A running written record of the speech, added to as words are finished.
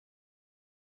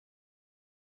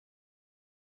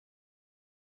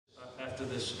after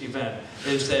this event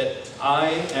is that I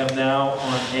am now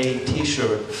on a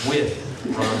t-shirt with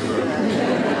Ron Berger.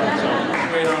 So it's a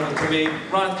great honor to me.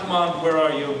 Ron, come on, where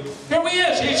are you? Here he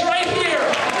is, he's right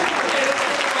here!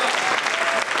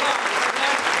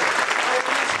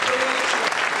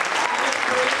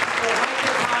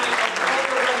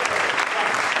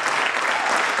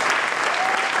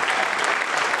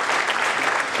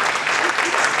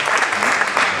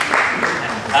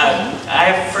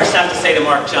 I first have to say to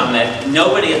Mark Jum that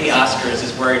nobody at the Oscars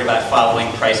is worried about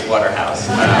following Price Waterhouse.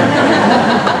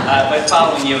 But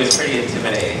following you is pretty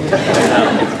intimidating.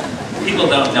 People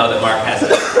don't know that Mark has a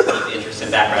deep interest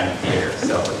and background in theater,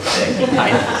 so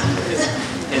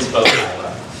his boat I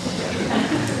love.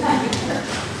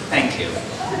 Thank you.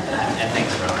 And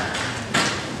thanks, Ron.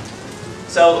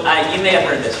 So you may have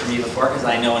heard this from me before, because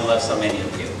I know and love so many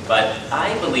of you. But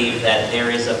I believe that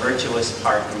there is a virtuous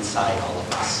part inside all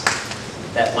of us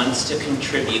that wants to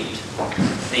contribute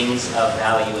things of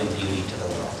value and beauty to the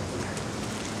world.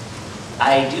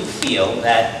 I do feel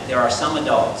that there are some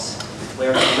adults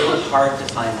where it's a little hard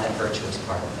to find that virtuous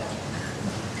part of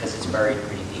them, because it's buried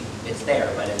pretty deep. It's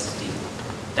there, but it's deep.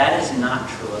 That is not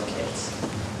true of kids.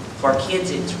 For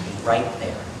kids, it's right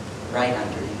there, right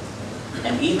underneath.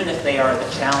 And even if they are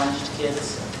the challenged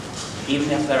kids,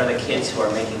 even if they're the kids who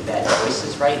are making bad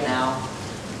choices right now,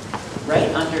 right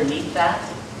underneath that,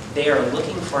 they are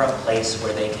looking for a place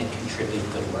where they can contribute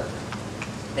good work.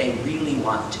 They really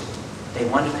want to. They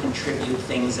want to contribute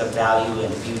things of value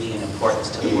and beauty and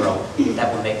importance to the world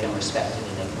that will make them respected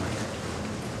and admired.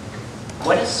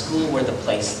 What if school were the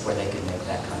place where they could make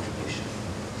that contribution?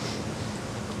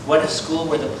 What if school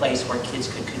were the place where kids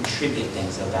could contribute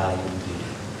things of value and beauty?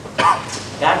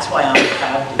 That's why I'm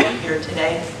proud to be here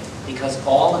today, because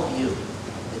all of you,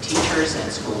 the teachers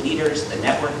and school leaders, the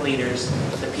network leaders,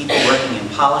 the people working in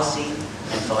policy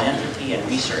and philanthropy and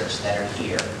research that are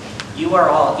here, you are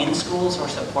all in schools or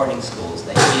supporting schools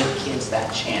that give kids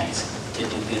that chance to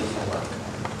do beautiful work.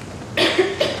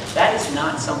 That is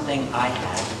not something I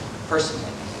had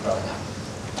personally growing up.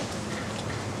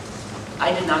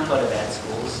 I did not go to bad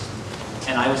schools,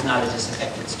 and I was not a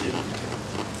disaffected student.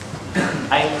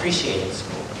 I appreciated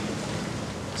school.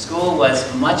 School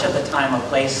was much of the time a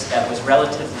place that was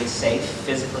relatively safe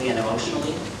physically and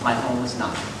emotionally. My home was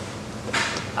not.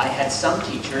 I had some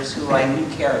teachers who I knew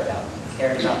cared about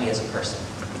me as a person.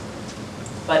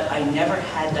 But I never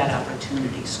had that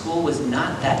opportunity. School was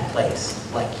not that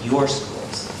place like your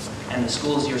schools and the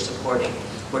schools you're supporting,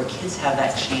 where kids have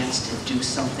that chance to do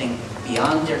something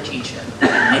beyond their teacher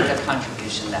and make a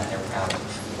contribution that they're proud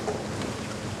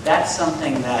of. That's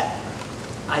something that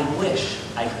I wish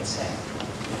I could say.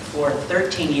 For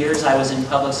 13 years I was in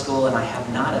public school, and I have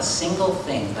not a single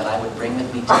thing that I would bring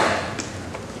with me today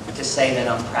to say that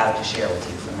I'm proud to share with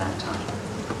you from that time.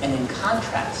 And in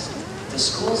contrast, the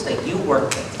schools that you work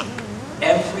with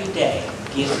every day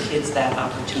give kids that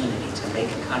opportunity to make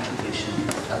a contribution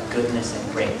of goodness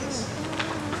and greatness.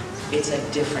 It's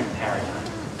a different paradigm.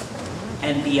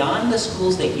 And beyond the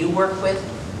schools that you work with,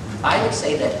 I would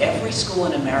say that every school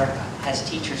in America has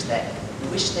teachers that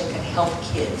wish they could help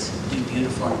kids do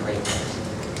beautiful and great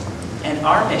things. And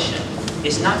our mission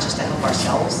is not just to help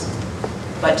ourselves,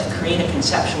 but to create a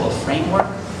conceptual framework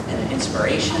and an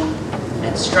inspiration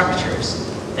and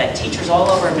structures that teachers all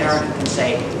over America can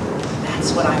say,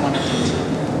 that's what I want to do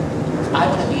too. I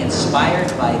want to be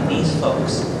inspired by these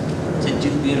folks to do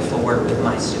beautiful work with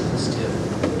my students too.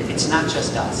 It's not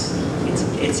just us.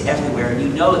 It's everywhere. And you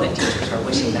know that teachers are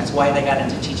wishing. That's why they got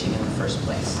into teaching in the first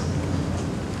place.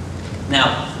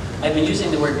 Now, I've been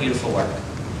using the word beautiful work.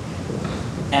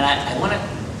 And I wanted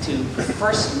to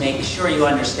first make sure you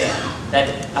understand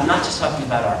that I'm not just talking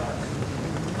about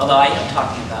artwork. Although I am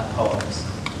talking about poems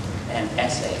and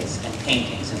essays and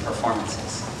paintings and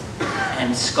performances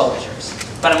and sculptures.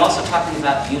 But I'm also talking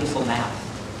about beautiful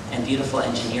math and beautiful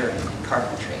engineering and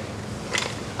carpentry.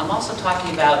 I'm also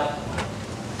talking about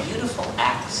beautiful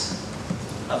acts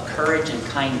of courage and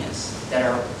kindness that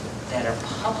are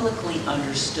publicly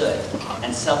understood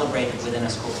and celebrated within a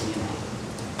school community.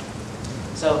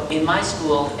 So in my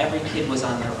school, every kid was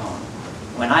on their own.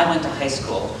 When I went to high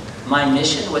school, my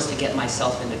mission was to get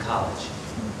myself into college.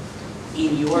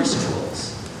 In your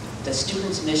schools, the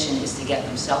student's mission is to get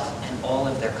themselves and all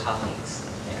of their colleagues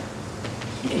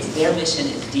there. Their mission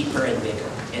is deeper and bigger.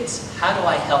 It's how do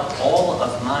I help all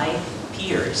of my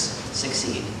peers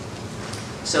succeed?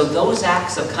 So those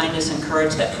acts of kindness and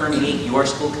courage that permeate your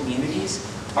school communities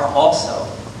are also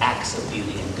acts of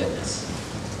beauty and goodness.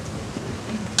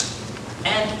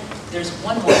 And there's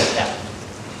one more step,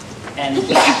 and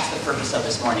that's the purpose of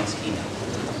this morning's keynote.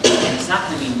 And it's not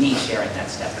going to be me sharing that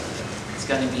step with you. It's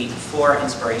going to be for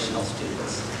inspirational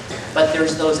students. But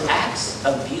there's those acts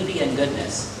of beauty and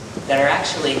goodness that are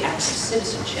actually acts of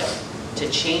citizenship to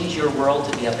change your world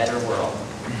to be a better world.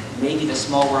 Maybe the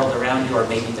small world around you, or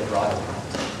maybe the broader world.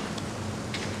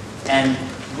 And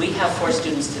we have 4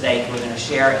 students today who are going to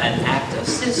share an act of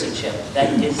citizenship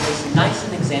that is as nice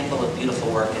an example of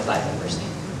beautiful work as I've ever seen.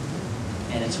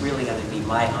 And it's really going to be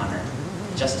my honor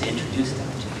just to introduce them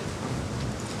to you.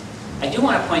 I do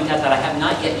want to point out that I have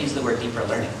not yet used the word deeper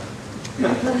learning.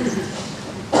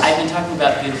 I've been talking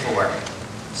about beautiful work.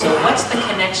 So what's the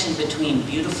connection between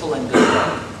beautiful and good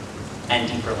work and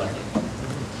deeper learning?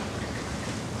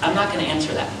 I'm not going to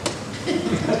answer that,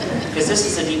 because this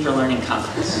is a deeper learning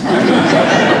conference.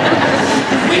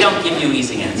 We don't give you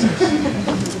easy answers.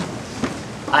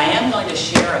 I am going to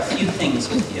share a few things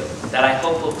with you that I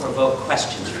hope will provoke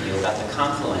questions for you about the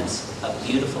confluence of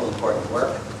beautiful, important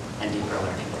work and deeper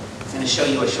learning. I'm going to show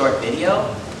you a short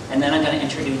video, and then I'm going to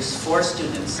introduce 4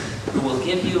 students who will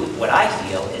give you what I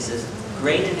feel is as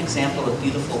great an example of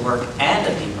beautiful work and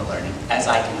of deeper learning as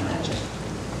I can imagine.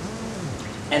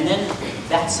 And then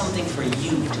that's something for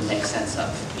you to make sense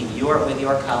of with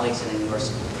your colleagues and in your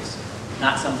schools,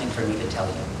 not something for me to tell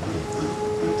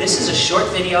you. This is a short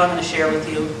video I'm going to share with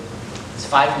you. It's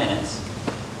 5 minutes,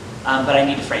 but I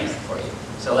need to frame it for you.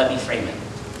 So let me frame it.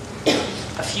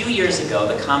 A few years ago,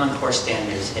 the Common Core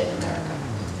standards hit America.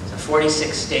 So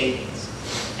 46 states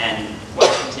and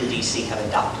Washington, D.C. have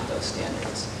adopted those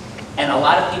standards. And a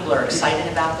lot of people are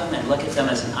excited about them and look at them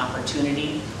as an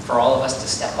opportunity for all of us to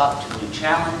step up to a new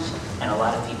challenge. And a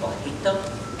lot of people hate them,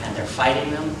 and they're fighting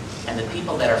them. And the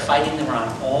people that are fighting them are on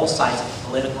all sides of the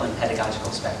political and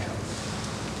pedagogical spectrum.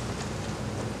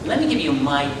 Let me give you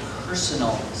my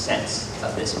personal sense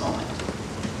of this moment.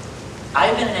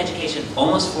 I've been in education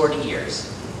almost 40 years.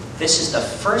 This is the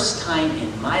first time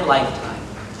in my lifetime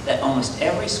that almost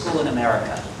every school in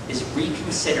America is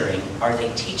reconsidering, are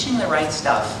they teaching the right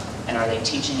stuff, and are they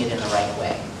teaching it in the right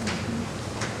way?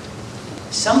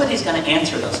 Somebody's going to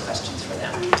answer those questions for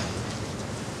them.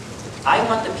 I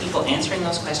want the people answering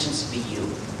those questions to be you,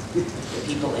 the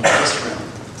people in this room.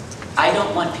 I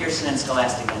don't want Pearson and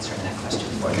Scholastic answering that question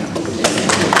for them.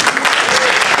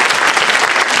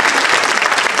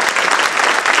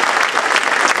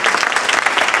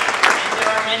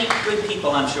 Many good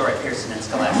people, I'm sure, at Pearson and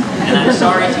Scholastic, and I'm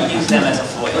sorry to use them as a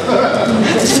foil.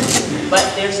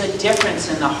 But there's a difference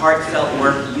in the heartfelt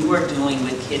work you are doing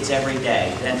with kids every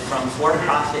day than from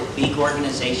for-profit big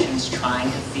organizations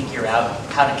trying to figure out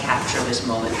how to capture this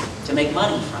moment to make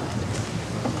money from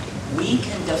it. We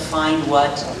can define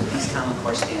what these Common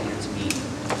Core standards mean.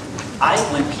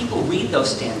 When people read those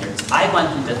standards, I want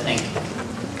them to think,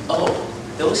 oh,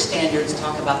 those standards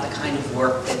talk about the kind of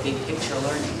work that big picture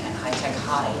learning and high-tech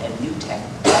high and new tech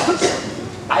does.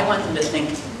 I want them to think,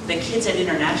 the kids at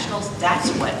internationals, that's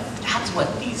what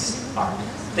these are.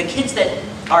 The kids that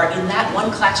are in that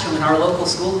one classroom in our local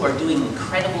school who are doing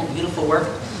incredible, beautiful work,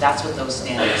 that's what those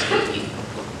standards could be.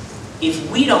 If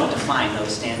we don't define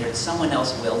those standards, someone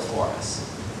else will for us.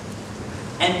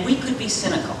 And we could be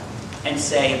cynical and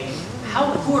say,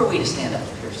 who are we to stand up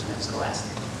to Pearson and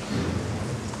Scholastic?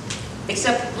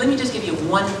 Except, let me just give you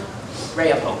one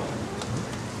ray of hope.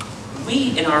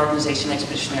 We, in our organization,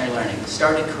 Expeditionary Learning,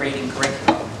 started creating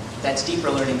curriculum that's deeper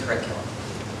learning curriculum,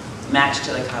 matched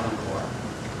to the Common Core.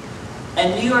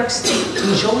 And New York State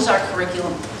chose our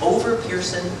curriculum over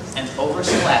Pearson and over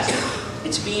Scholastic.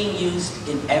 It's being used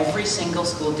in every single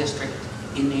school district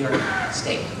in New York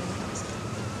State.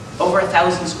 Over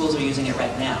 1,000 schools are using it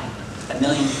right now, 1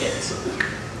 million kids.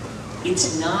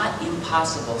 It's not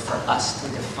impossible for us to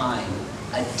define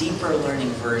a deeper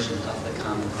learning version of the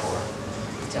Common Core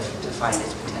to find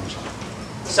its potential.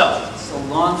 So, it's a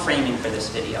long framing for this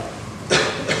video.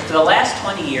 For the last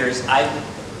 30 years, I've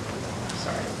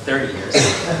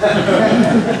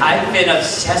been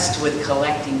obsessed with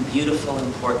collecting beautiful,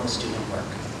 important student work.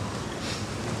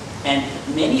 And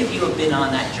many of you have been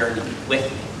on that journey with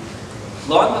me.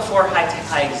 Long before High-Tech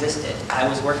High existed, I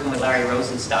was working with Larry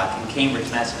Rosenstock in Cambridge,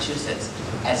 Massachusetts,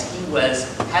 as he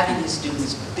was having his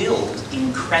students build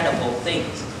incredible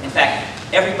things. In fact,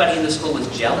 everybody in the school was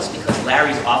jealous because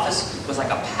Larry's office was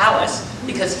like a palace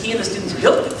because he and the students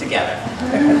built it together.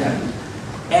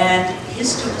 And his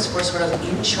students were sort of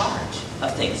in charge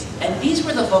of things. And these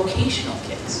were the vocational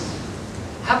kids.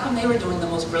 How come they were doing the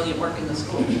most brilliant work in the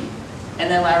school? And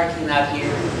then Larry came out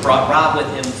here, brought Rob with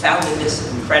him, founded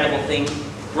this incredible thing,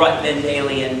 brought Ben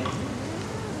Daly in.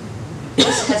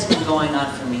 This has been going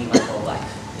on for me my whole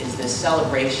life, is this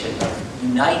celebration of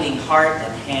uniting heart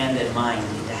and hand and mind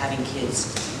into having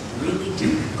kids really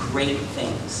do great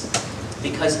things.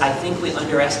 Because I think we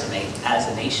underestimate, as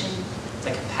a nation,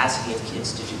 the capacity of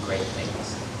kids to do great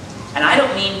things. And I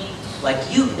don't mean like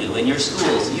you do in your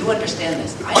schools, you understand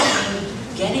this. I don't mean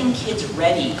getting kids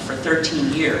ready for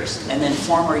 13 years and then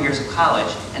 4 more years of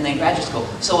college and then graduate school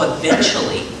so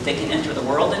eventually they can enter the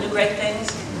world and do great things.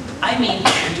 I mean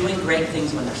doing great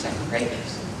things when they're 2nd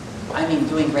graders. I mean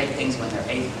doing great things when they're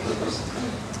 8th graders.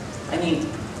 I mean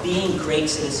being great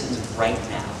citizens right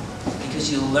now.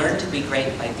 Because you learn to be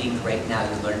great by being great now.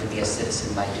 You learn to be a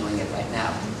citizen by doing it right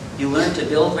now. You learn to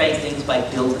build great things by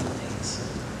building things.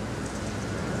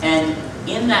 And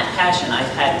in that passion,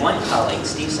 I've had one colleague,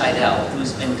 Steve Seidel,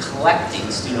 who's been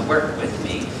collecting student work with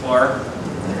me for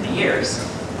 30 years.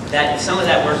 That some of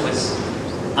that work was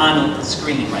on the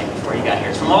screen right before you got here.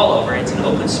 It's from all over. It's an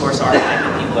open source archive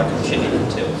that people are contributing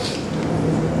to.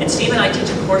 And Steve and I teach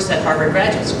a course at Harvard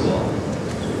Graduate School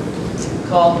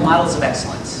called Models of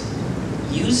Excellence,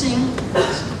 using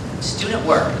student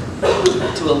work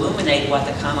to illuminate what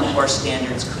the Common Core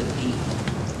standards could be.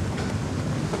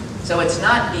 So it's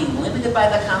not being limited by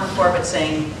the Common Core, but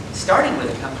saying, starting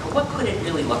with the Common Core, what could it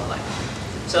really look like?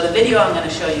 So the video I'm going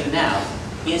to show you now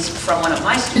is from one of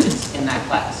my students in that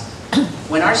class.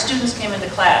 When our students came into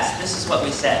class, this is what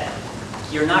we said.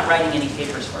 You're not writing any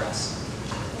papers for us.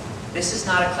 This is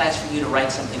not a class for you to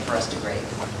write something for us to grade.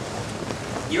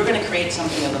 You're going to create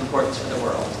something of importance for the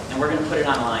world, and we're going to put it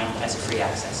online as a free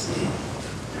access.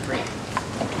 Free.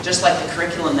 Just like the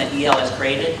curriculum that EL has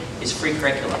created is free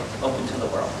curriculum, open to the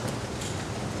world.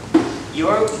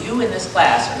 You in this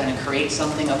class are going to create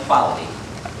something of quality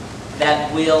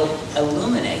that will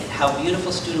illuminate how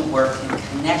beautiful student work can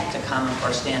connect to Common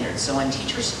Core standards. So when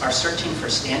teachers are searching for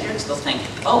standards, they'll think,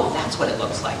 oh, that's what it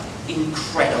looks like.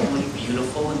 Incredibly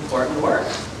beautiful, important work.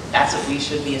 That's what we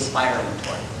should be aspiring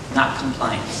toward, not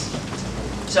compliance.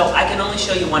 So I can only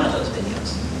show you one of those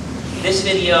videos. This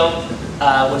video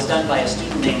was done by a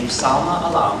student named Salma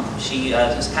Alam. She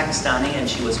was Pakistani and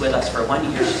she was with us for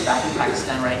 1 year. She's back in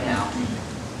Pakistan right now.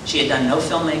 She had done no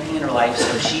filmmaking in her life,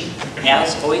 so she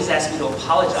has always asked me to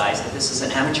apologize that this is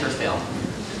an amateur film.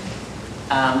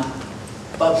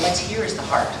 But what's here is the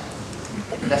heart.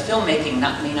 The filmmaking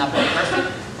may not be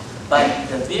perfect, but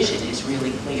the vision is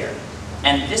really clear.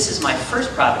 And this is my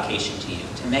first provocation to you,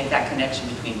 to make that connection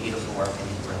between beautiful work and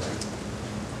equal learning.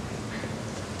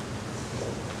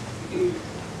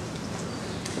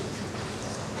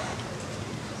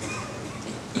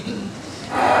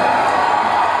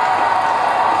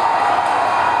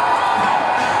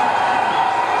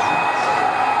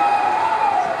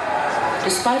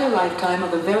 Despite a lifetime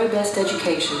of the very best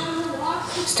education,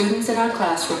 students in our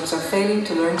classrooms are failing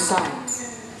to learn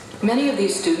science. Many of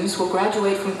these students will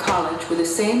graduate from college with the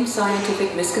same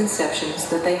scientific misconceptions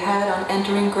that they had on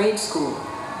entering grade school.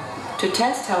 To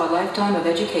test how a lifetime of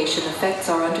education affects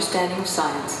our understanding of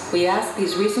science, we asked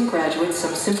these recent graduates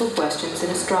some simple questions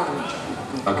in astronomy.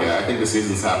 Okay, I think the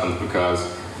seasons happen because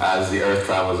as the Earth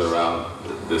travels around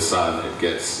the sun, it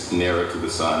gets nearer to the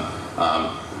sun,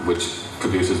 which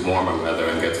produces warmer weather,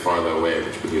 and gets farther away,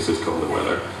 which produces colder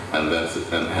weather, and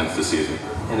hence the season.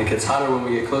 And it gets hotter when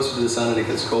we get closer to the sun, and it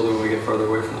gets colder when we get further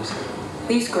away from the sun.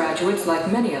 These graduates, like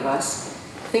many of us,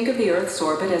 think of the Earth's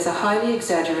orbit as a highly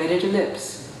exaggerated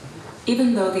ellipse,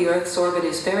 even though the Earth's orbit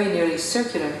is very nearly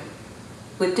circular,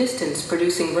 with distance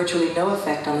producing virtually no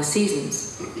effect on the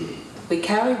seasons. We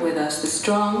carry with us the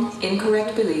strong,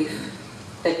 incorrect belief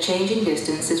that changing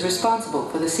distance is responsible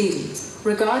for the seasons.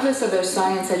 Regardless of their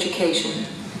science education,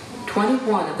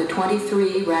 21 of the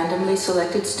 23 randomly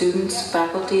selected students,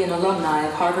 faculty, and alumni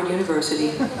of Harvard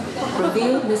University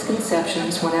revealed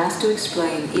misconceptions when asked to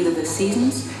explain either the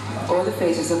seasons or the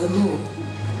phases of the moon.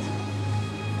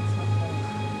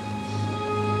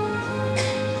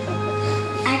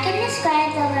 I can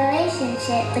describe the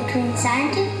relationship between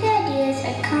scientific ideas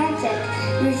or concepts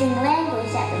using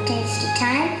language that pertains to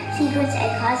time, sequence,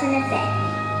 and cause and effect.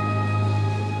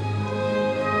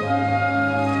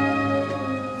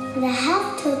 The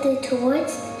half tilted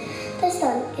towards the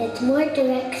sun gets more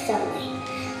direct sunlight.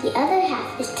 The other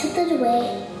half is tilted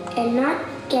away and not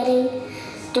getting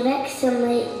direct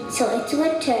sunlight, so it's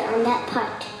winter on that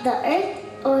part. The Earth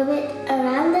orbits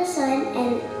around the sun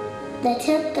and the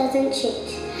tilt doesn't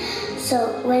change.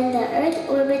 So when the Earth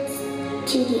orbits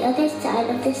to the other side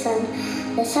of the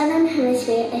southern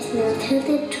hemisphere is now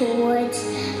tilted towards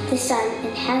the sun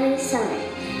and having summer,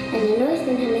 and the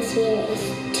northern hemisphere is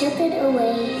tilted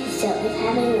away, so it's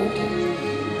having winter.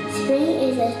 Spring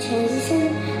is a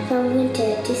transition from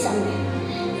winter to summer,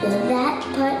 so that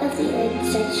part of the Earth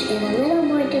starts to get a little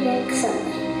more direct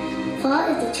sunlight. Fall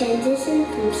is a transition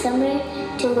from summer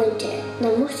to winter.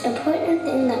 The most important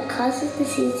thing that causes the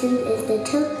seasons is the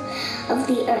tilt of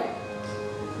the Earth.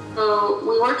 So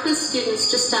we worked with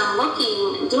students just on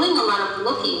doing a lot of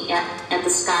looking at the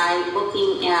sky,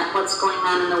 looking at what's going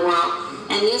on in the world,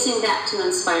 and using that to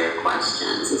inspire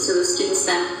questions. And so the students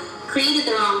then created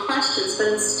their own questions, but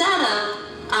instead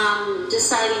of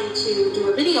deciding to do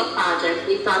a video project,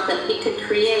 we thought that we could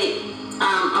create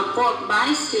a book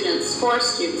by students, for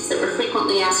students, that were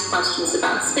frequently asked questions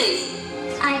about space.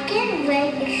 I can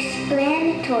write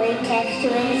explanatory text to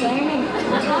examine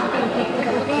each topic and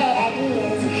convey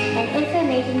ideas and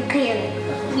information clearly.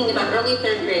 Thinking about early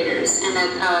third graders, and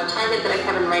a target that I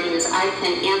have in writing is I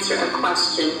can answer a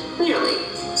question clearly.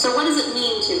 So what does it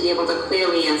mean to be able to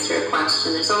clearly answer a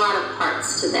question? There's a lot of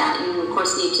parts to that. You, of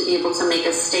course, need to be able to make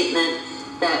a statement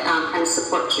that kind of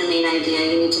supports your main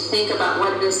idea. You need to think about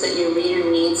what it is that your reader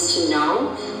needs to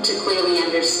know to clearly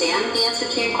understand the answer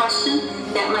to your question.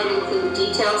 That might include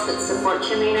details that support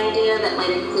your main idea. That might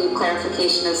include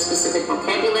clarification of specific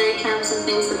vocabulary terms and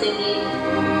things that they need.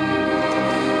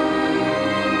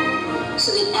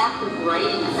 So the act of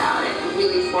writing about it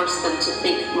really forced them to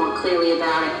think more clearly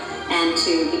about it and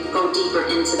to go deeper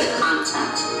into the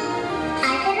content.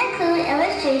 I can include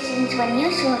illustrations when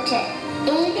useful to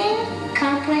aiding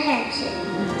comprehension.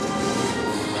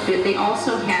 They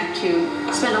also had to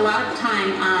spend a lot of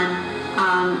time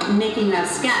on making a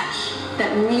sketch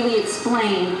that really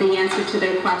explained the answer to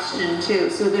their question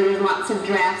too. So there were lots of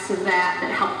drafts of that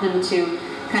helped them to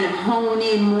kind of hone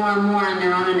in more and more on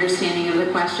their own understanding of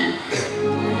the question.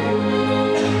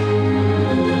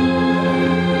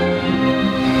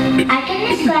 I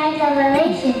can describe the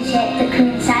relationship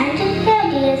between scientific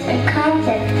ideas or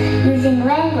concepts using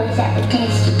language that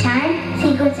pertains to time,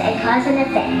 sequence, and cause and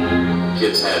effect.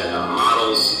 Kids had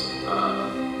models,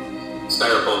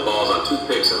 styrofoam balls on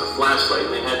toothpicks and a flashlight,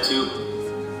 and they had to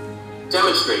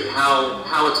demonstrate how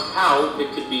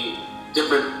it could be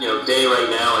different, day right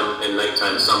now and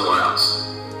nighttime somewhere else.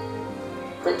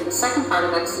 But the second part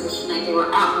of the exhibition night, they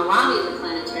were out in the lobby of the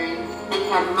planetarium and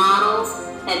had models,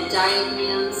 had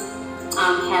diagrams,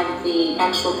 had the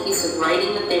actual piece of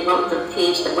writing that they wrote, the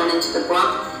page that went into the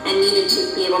book, and needed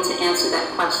to be able to answer that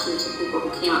question to people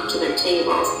who came up to their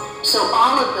tables. So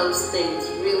all of those things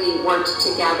really worked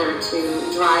together to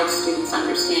drive students'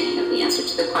 understanding of the answer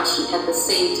to the question at the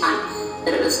same time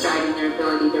that it was driving their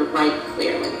ability to write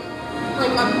clearly.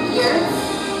 Like up here,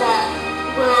 that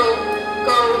will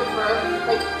go for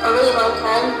like a really long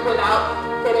time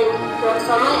without getting direct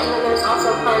sunlight, and then there's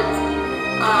also parts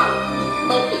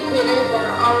like the equator that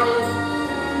always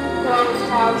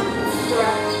have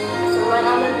direct sunlight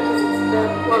on them because it's the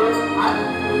warmest spot.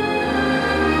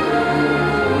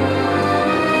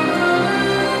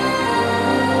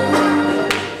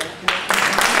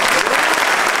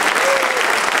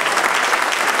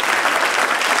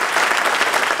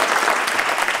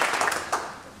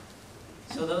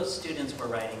 So those students were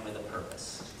writing with a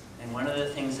purpose. And one of the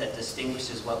things that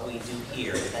distinguishes what we do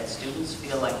here is that students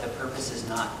feel like the purpose is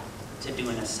not to do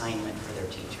an assignment for their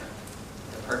teacher.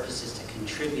 The purpose is to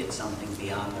contribute something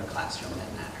beyond their classroom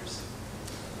that matters.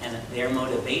 And their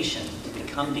motivation to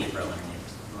become deeper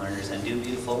learners and do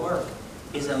beautiful work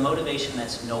is a motivation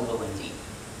that's noble and deep.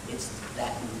 It's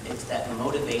that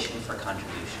motivation for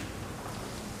contribution.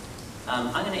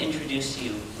 I'm going to introduce to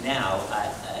you now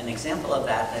an example of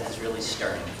that is really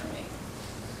stirring for me.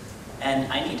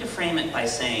 And I need to frame it by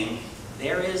saying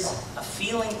there is a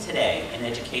feeling today in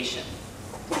education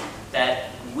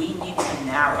that we need to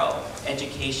narrow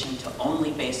education to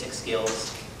only basic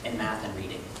skills in math and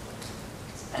reading.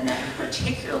 And that we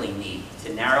particularly need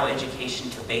to narrow education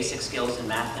to basic skills in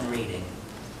math and reading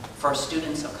for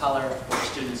students of color, for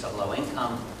students of low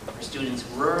income, for students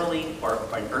rurally or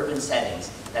in urban settings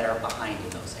that are behind in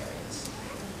those areas.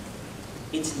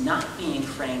 It's not being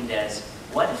framed as,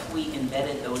 what if we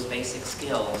embedded those basic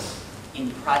skills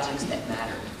in projects that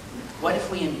mattered? What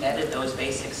if we embedded those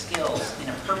basic skills in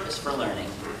a purpose for learning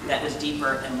that was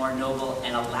deeper and more noble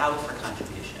and allowed for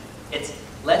contribution? It's,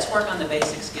 let's work on the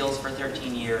basic skills for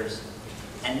 13 years,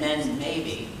 and then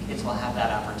maybe kids will have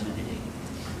that opportunity.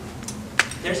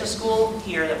 There's a school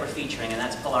here that we're featuring, and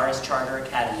that's Polaris Charter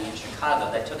Academy in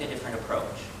Chicago, that took a different approach.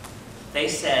 They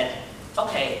said,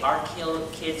 okay, our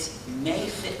kids may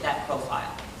fit that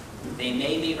profile. They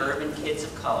may be urban kids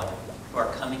of color who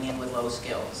are coming in with low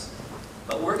skills.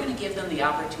 But we're going to give them the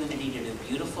opportunity to do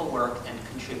beautiful work and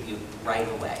contribute right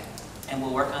away. And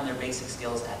we'll work on their basic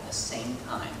skills at the same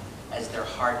time as their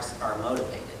hearts are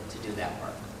motivated to do that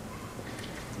work.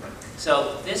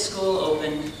 So this school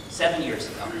opened 7 years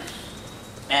ago.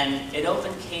 And it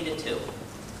opened K-2.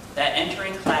 That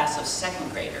entering class of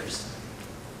second graders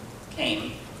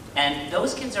came, and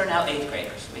those kids are now 8th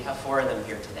graders. We have 4 of them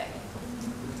here today.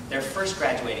 Their first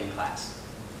graduating class.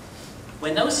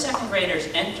 When those second graders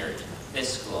entered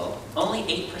this school, only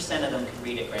 8% of them could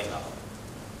read at grade level.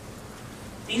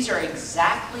 These are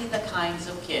exactly the kinds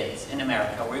of kids in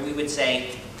America where we would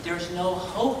say, there's no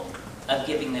hope of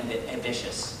giving them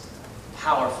ambitious,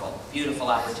 powerful, beautiful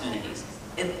opportunities.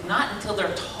 Not until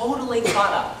they're totally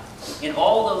caught up in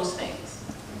all those things.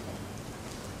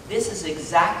 This is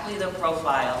exactly the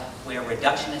profile where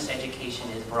reductionist education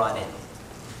is brought in.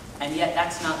 And yet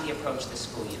that's not the approach the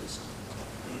school used.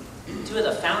 Two of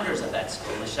the founders of that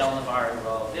school, Michelle Navarre and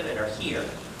Raoul Vivid, are here.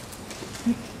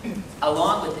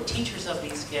 Along with the teachers of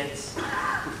these kids,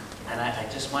 and I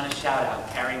just want to shout out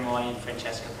Carrie Moy and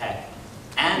Francesca Peck,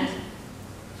 and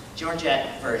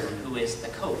Georgette Verdon, who is the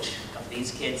coach of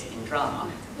these kids in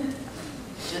drama.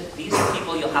 These are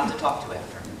people you'll have to talk to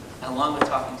after, along with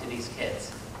talking to these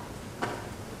kids.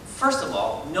 First of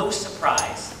all, no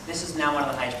surprise, this is now one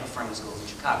of the highest performing schools in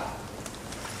Chicago.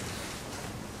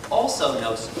 Also,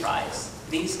 no surprise,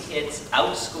 these kids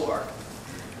outscore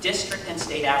district and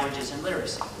state averages in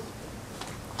literacy.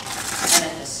 And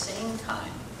at the same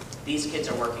time, these kids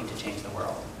are working to change the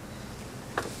world.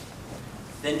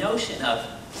 The notion of,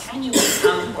 can you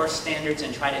become core standards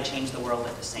and try to change the world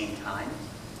at the same time,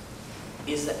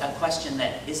 is a question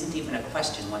that isn't even a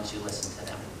question once you listen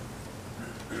to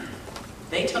them.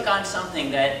 They took on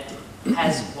something that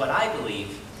has, what I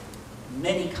believe,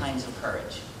 many kinds of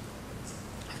courage.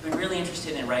 I've been really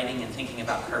interested in writing and thinking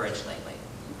about courage lately.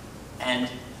 And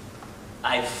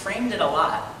I've framed it a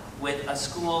lot with a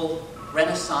school,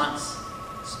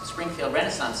 Springfield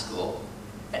Renaissance School,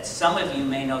 that some of you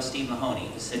may know Steve Mahoney,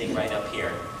 who's sitting right up here,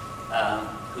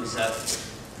 who's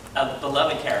a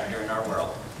beloved character in our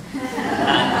world.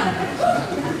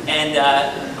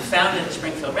 Founded the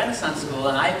Springfield Renaissance School,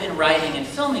 and I've been writing and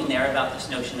filming there about this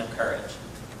notion of courage.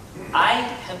 I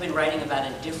have been writing about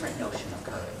a different notion of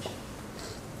courage.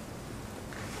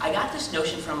 I got this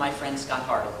notion from my friend Scott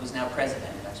Hartle, who's now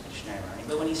president of Expeditionary Learning,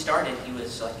 but when he started, he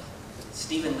was like,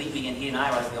 Stephen Levy and he and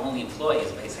I were the only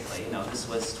employees, basically. You know, this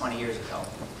was 20 years ago.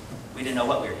 We didn't know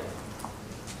what we were doing.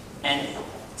 And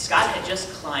Scott had just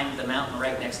climbed the mountain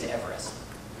right next to Everest.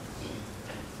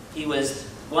 He was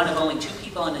one of only 2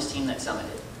 people on his team that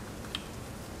summited.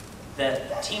 The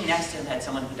team next to him had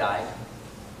someone who died,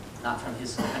 not from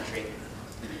his country.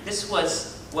 This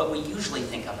was what we usually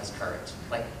think of as courage,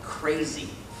 like crazy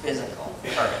physical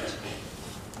courage.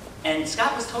 And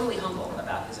Scott was totally humble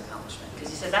about his accomplishment, because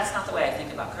he said, that's not the way I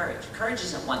think about courage. Courage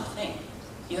isn't one thing.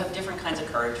 You have different kinds of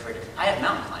courage for different. I have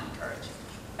mountain climbing courage.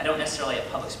 I don't necessarily have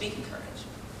public speaking courage,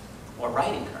 or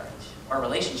writing courage, or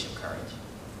relationship courage.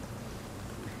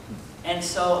 And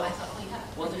so I thought, oh yeah,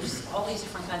 well there's all these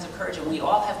different kinds of courage, and we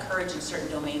all have courage in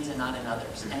certain domains and not in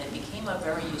others. And it became a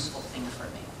very useful thing for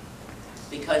me.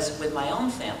 Because with my own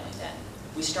family then,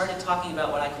 we started talking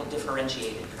about what I call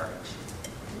differentiated courage.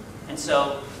 And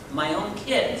so my own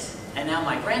kids, and now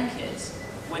my grandkids,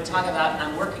 would talk about,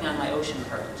 I'm working on my ocean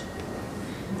courage.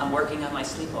 I'm working on my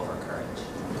sleepover courage.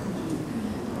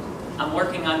 I'm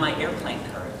working on my airplane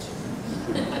courage.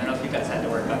 I don't know if you guys had to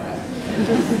work on that.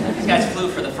 These guys flew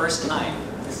for the first time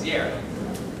this year.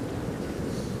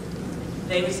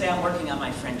 They would say, I'm working on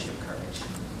my friendship courage.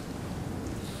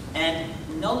 And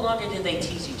no longer did they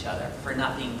tease each other for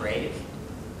not being brave,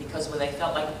 because they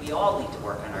felt like we all need to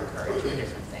work on our courage for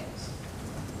different things.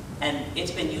 And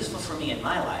it's been useful for me in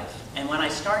my life. And when I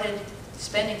started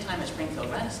spending time at Springfield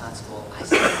Renaissance School, I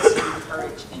started seeing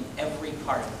courage in every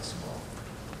part of the school.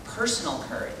 Personal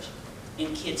courage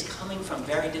in kids coming from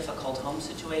very difficult home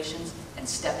situations and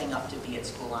stepping up to be at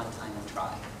school on time and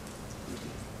try.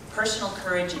 Personal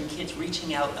courage in kids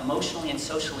reaching out emotionally and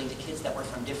socially to kids that were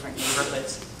from different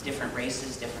neighborhoods, different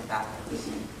races, different backgrounds,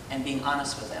 and being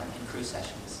honest with them in crew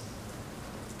sessions.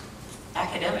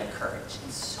 Academic courage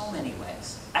in so many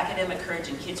ways. Academic courage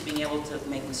in kids being able to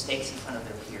make mistakes in front of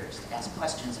their peers, to ask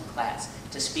questions in class,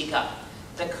 to speak up.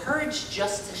 The courage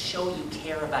just to show you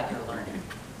care about your learning.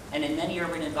 And in many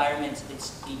urban environments,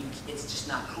 it's just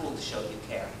not cool to show you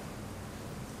care.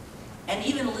 And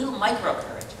even little micro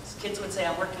courages. Kids would say,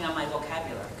 I'm working on my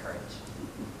vocabulary courage.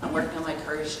 I'm working on my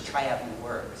courage to try out new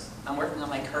words. I'm working on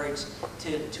my courage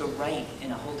to write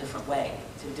in a whole different way,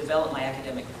 to develop my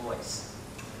academic voice.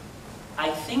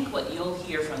 I think what you'll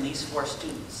hear from these 4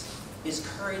 students is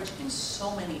courage in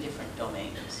so many different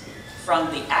domains. From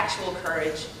the actual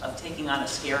courage of taking on a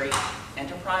scary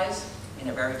enterprise in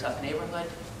a very tough neighborhood,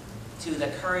 to the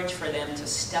courage for them to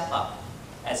step up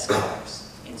as scholars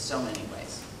in so many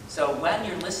ways. So when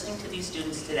you're listening to these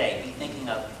students today, be thinking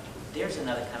of, there's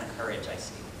another kind of courage I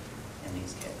see in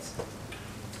these kids.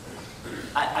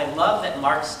 I love that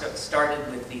Mark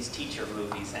started with these teacher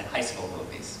movies and high school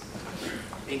movies.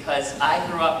 because I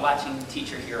grew up watching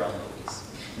teacher hero movies.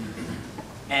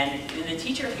 And in the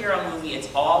teacher hero movie, it's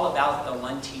all about the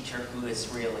one teacher who is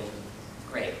really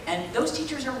great. And those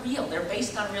teachers are real. They're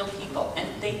based on real people. And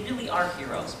they really are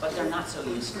heroes, but they're not so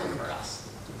useful for us.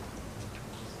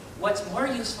 What's more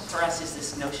useful for us is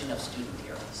this notion of student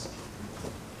heroes.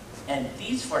 And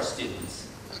these 4 students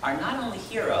are not only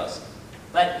heroes,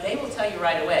 but they will tell you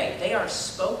right away, they are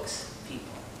spokespeople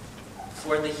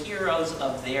for the heroes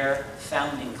of their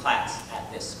founding class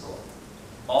at this school,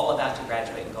 all about to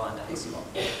graduate and go on to high school.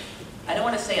 I don't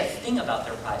want to say a thing about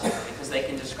their project because they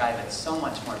can describe it so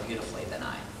much more beautifully than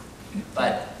I.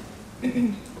 But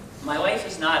my wife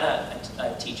is not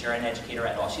a teacher, an educator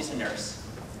at all. She's a nurse.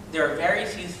 There are very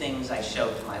few things I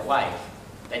show to my wife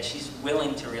that she's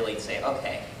willing to really say,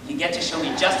 okay, you get to show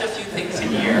me just a few things a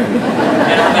year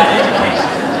that are about education.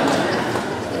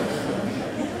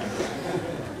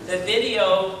 The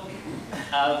video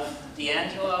of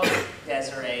D'Angelo,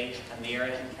 Desiree,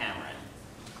 Amira, and Cameron.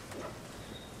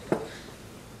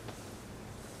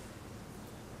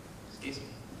 Excuse me.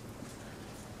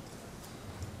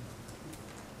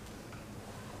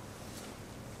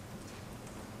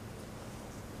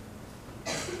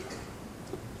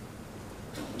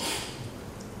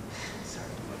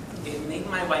 Sorry. It made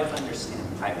my wife understand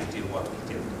why we do what we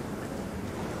do.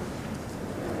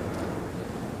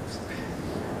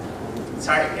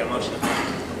 Sorry to get emotional.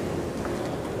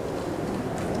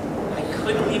 I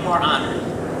couldn't be more honored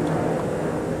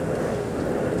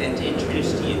than to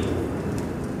introduce to you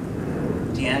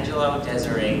D'Angelo,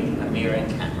 Desiree, Amira, and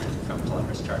Cameron from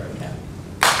Columbus Charter Academy.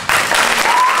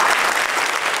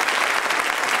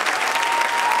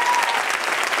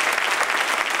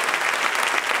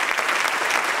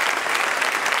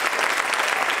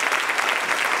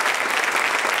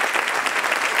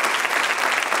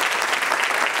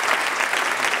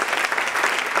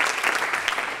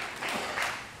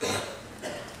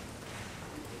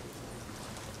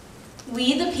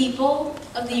 We, the people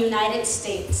of the United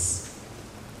States,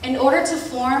 in order to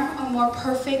form a more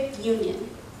perfect union,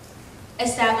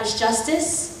 establish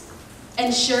justice,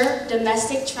 ensure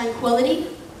domestic tranquility,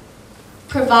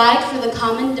 provide for the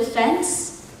common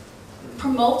defense,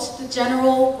 promote the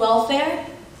general welfare,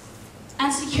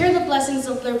 and secure the blessings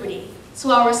of liberty to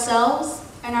ourselves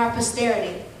and our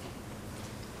posterity,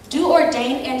 do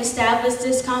ordain and establish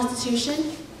this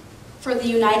Constitution for the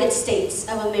United States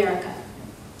of America.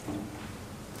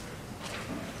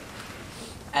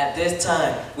 At this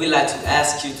time, we'd like to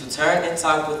ask you to turn and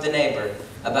talk with the neighbor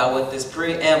about what this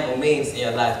preamble means in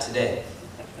your life today.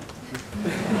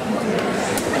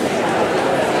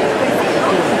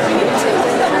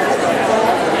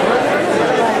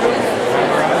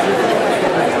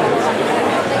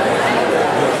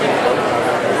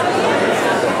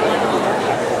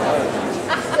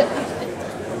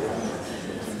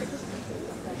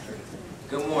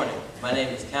 Good morning. My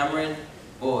name is Cameron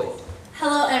Boyd.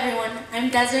 Hello everyone,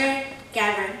 I'm Desiree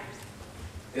Gavin.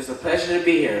 It's a pleasure to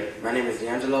be here. My name is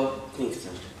D'Angelo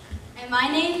Kingston. And my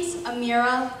name's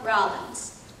Amira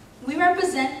Rollins. We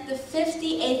represent the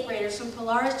 58th graders from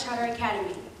Polaris Charter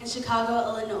Academy in Chicago,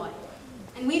 Illinois.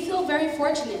 And we feel very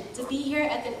fortunate to be here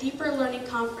at the Deeper Learning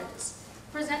Conference,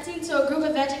 presenting to a group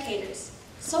of educators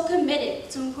so committed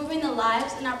to improving the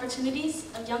lives and opportunities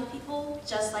of young people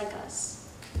just like us.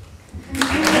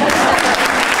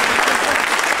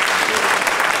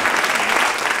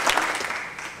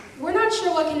 We're not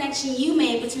sure what connection you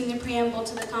made between the preamble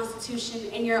to the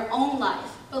Constitution in your own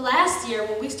life, but last year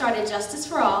when we started Justice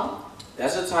for All,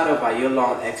 That's the title of our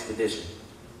year-long expedition.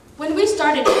 when we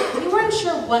started it, we weren't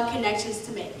sure what connections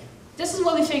to make. This is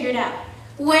what we figured out.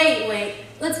 Wait,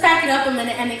 let's back it up a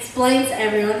minute and explain to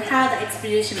everyone how the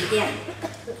expedition began.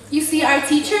 You see, our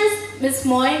teachers, Miss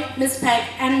Moy, Miss Peck,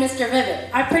 and Mr.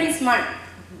 Vivid, are pretty smart.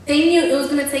 They knew it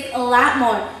was going to take a lot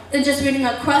more than just reading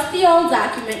a crusty old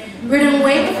document written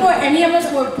way before any of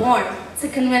us were born to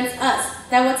convince us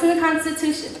that what's in the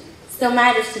Constitution still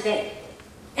matters today.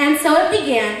 And so it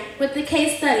began with the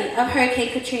case study of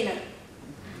Hurricane Katrina.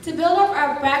 To build up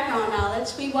our background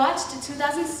knowledge, we watched the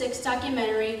 2006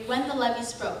 documentary When the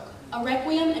Levees Broke, a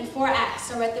requiem in 4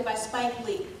 acts directed by Spike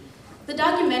Lee. The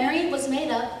documentary was made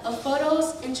up of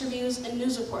photos, interviews, and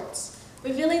news reports,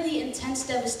 revealing the intense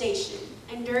devastation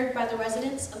endured by the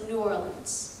residents of New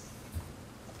Orleans.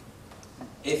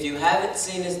 If you haven't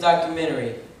seen this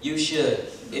documentary, you should.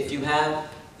 If you have,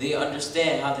 then you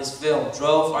understand how this film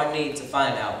drove our need to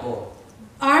find out more.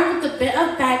 Armed with a bit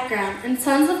of background and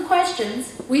tons of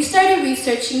questions, we started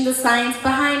researching the science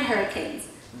behind hurricanes,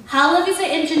 how levees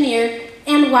are engineered,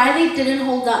 and why they didn't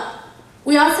hold up.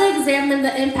 We also examined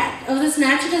the impact of this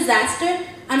natural disaster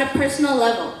on a personal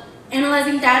level,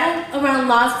 analyzing data around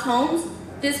lost homes,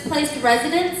 displaced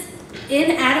residents,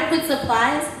 inadequate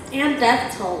supplies, and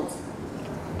death tolls.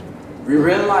 We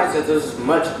realized that this is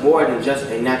much more than just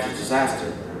a natural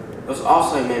disaster. It was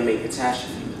also a man-made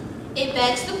catastrophe. It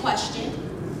begs the question,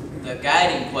 The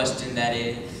guiding question, that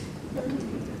is.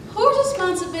 whose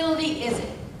responsibility is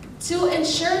it to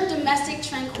ensure domestic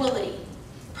tranquility,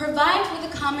 provide for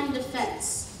the common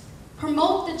defense,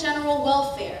 promote the general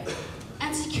welfare,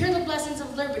 and secure the blessings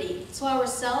of liberty to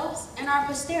ourselves and our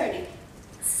posterity?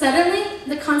 Suddenly,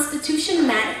 the Constitution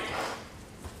mattered.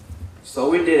 So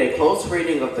we did a close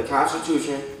reading of the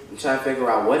Constitution and tried to figure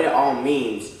out what it all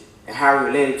means and how it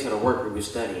related to the work we were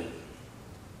studying.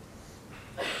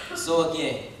 So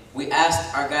again, we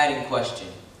asked our guiding question.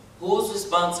 Whose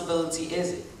responsibility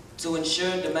is it to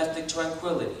ensure domestic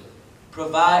tranquility,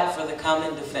 provide for the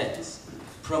common defense,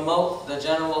 promote the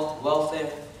general welfare,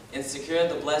 and secure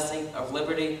the blessing of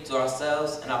liberty to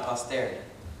ourselves and our posterity?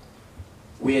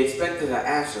 We expected the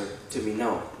answer to be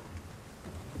no.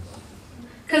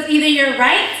 Because either you're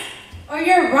right or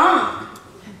you're wrong.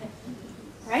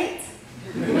 Right?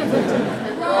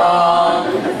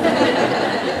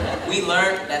 We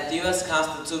learned that the U.S.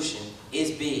 Constitution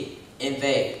is big and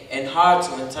vague and hard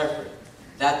to interpret,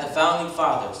 that the founding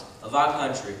fathers of our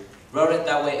country wrote it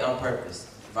that way on purpose,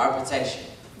 for our protection,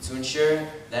 to ensure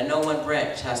that no one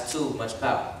branch has too much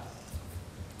power.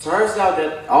 Turns out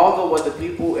that although what the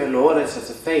people in New Orleans had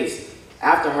to face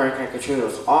after Hurricane Katrina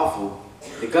was awful,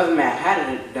 the government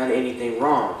hadn't done anything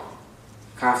wrong.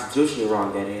 Constitutionally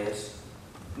wrong, that is.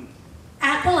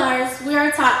 At Polaris, we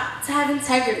are taught to have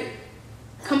integrity,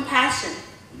 compassion,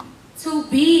 to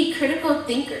be critical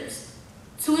thinkers,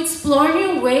 to explore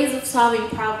new ways of solving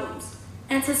problems,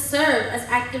 and to serve as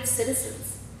active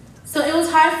citizens. So it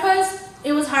was hard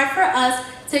for us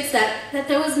to accept that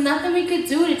there was nothing we could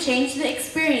do to change the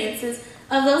experiences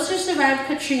of those who survived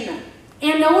Katrina,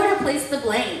 and nowhere to place the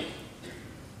blame.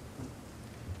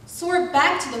 So we're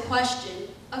back to the question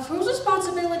of whose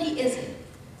responsibility is it?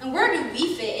 And where do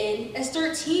we fit in as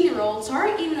 13-year-olds who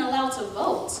aren't even allowed to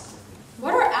vote?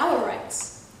 What are our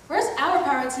rights? Where's our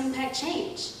power to impact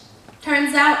change?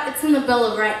 Turns out it's in the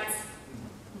Bill of Rights.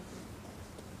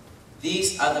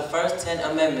 These are the first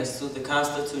 10 amendments to the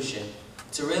Constitution.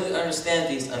 To really understand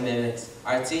these amendments,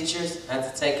 our teachers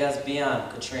had to take us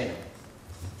beyond Katrina.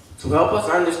 To help us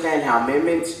understand how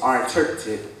amendments are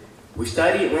interpreted, we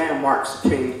studied landmark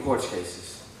Supreme Court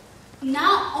cases.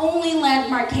 Not only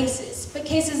landmark cases, but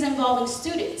cases involving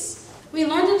students. We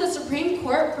learned that the Supreme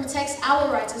Court protects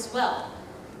our rights as well.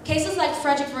 Cases like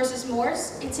Frederick versus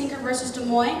Morse and Tinker versus Des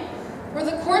Moines, where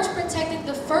the courts protected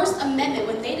the First Amendment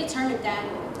when they determined that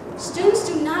students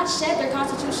do not shed their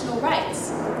constitutional rights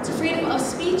to freedom of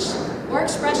speech or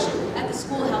expression at the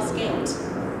schoolhouse gate.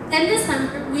 In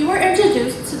December, we were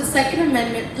introduced to the Second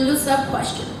Amendment through the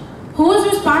sub-question: who is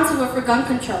responsible for gun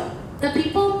control, the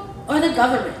people or the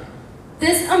government?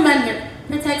 This amendment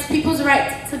protects people's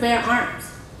right to bear arms.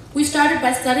 We started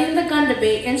by studying the gun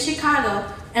debate in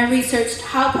Chicago and researched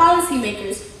how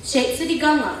policymakers shaped city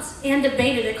gun laws and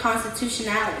debated their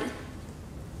constitutionality.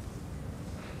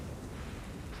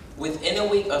 Within a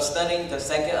week of studying the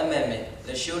Second Amendment,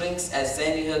 the shootings at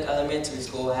Sandy Hook Elementary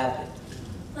School happened.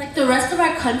 Like the rest of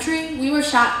our country, we were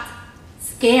shocked,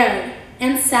 scared,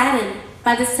 and saddened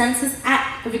by the senseless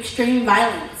act of extreme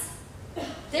violence.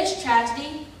 This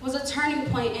tragedy was a turning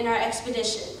point in our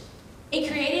expedition. It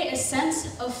created a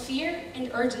sense of fear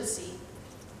and urgency.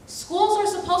 Schools are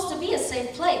supposed to be a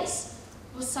safe place,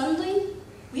 but suddenly,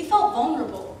 we felt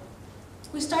vulnerable.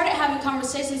 We started having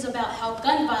conversations about how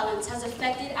gun violence has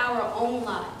affected our own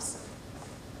lives.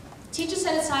 Teachers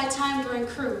set aside time during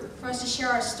crew for us to share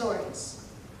our stories.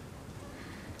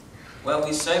 When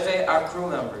we surveyed our crew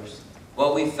members,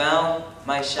 what we found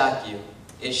might shock you.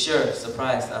 It sure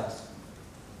surprised us.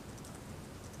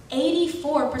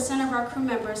 84% of our crew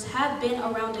members have been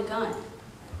around a gun.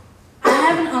 I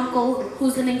have an uncle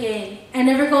who's in a gang and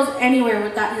never goes anywhere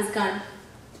without his gun.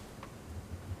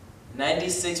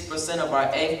 96% of our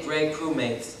 8th grade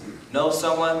crewmates know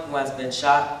someone who has been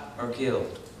shot or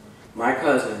killed. My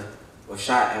cousin was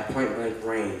shot at point-blank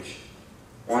range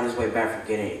on his way back from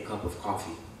getting a cup of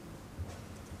coffee.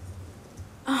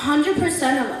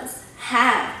 100% of us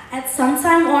have, at some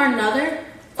time or another,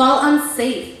 felt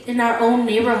unsafe in our own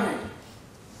neighborhood.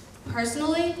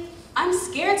 Personally, I'm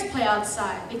scared to play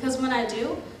outside because when I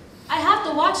do, I have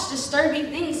to watch disturbing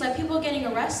things like people getting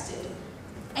arrested.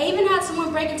 I even had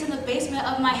someone break into the basement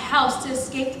of my house to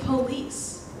escape the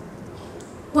police.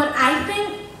 What I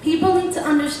think people need to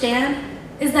understand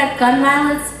is that gun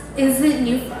violence isn't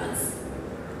new for us.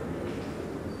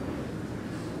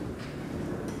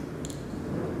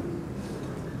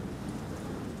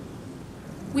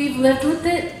 We've lived with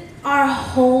it our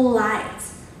whole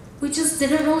lives. We just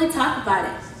didn't really talk about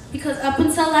it because up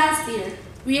until last year,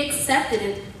 we accepted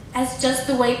it as just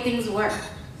the way things were.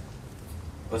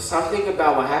 But something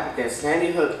about what happened at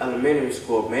Sandy Hook Elementary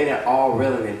School made it all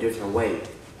real in a different way.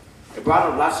 It brought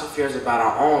up lots of fears about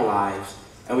our own lives,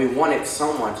 and we wanted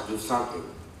someone to do something.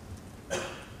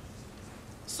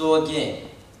 So again,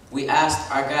 we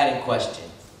asked our guiding question.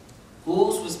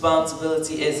 Whose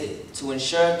responsibility is it to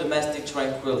ensure domestic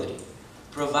tranquility,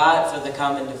 provide for the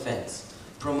common defense,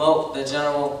 promote the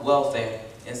general welfare,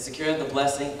 and secure the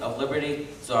blessing of liberty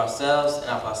to ourselves and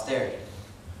our posterity?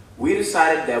 We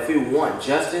decided that if we want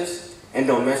justice and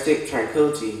domestic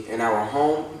tranquility in our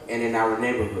home and in our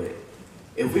neighborhood,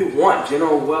 if we want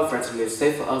general welfare to make it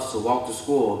safe for us to walk to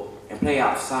school and play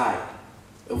outside,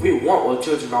 if we want what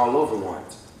children all over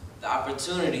want, the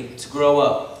opportunity to grow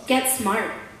up, get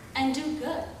smart, and do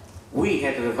good, we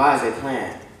had to devise a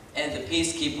plan. And the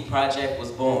Peacekeeper Project was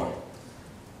born.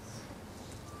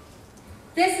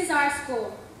 This is our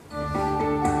school.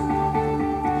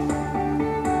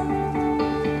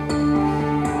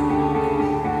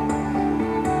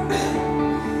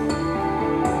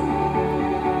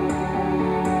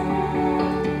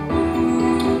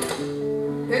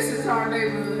 This is our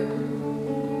neighborhood.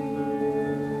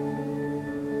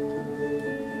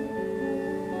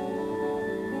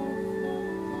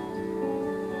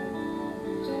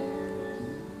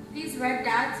 These red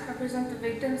dots represent the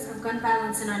victims of gun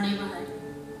violence in our neighborhood.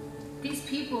 These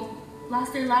people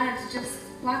lost their lives just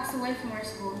blocks away from our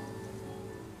school.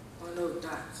 One of those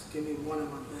dots can be one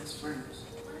of my best friends.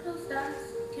 One of those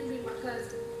dots can be my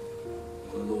cousin.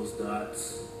 One of those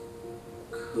dots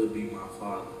could be my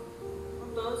father. One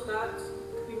of those dots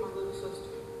could be my little sister.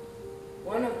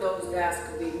 One of those dots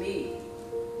could be me.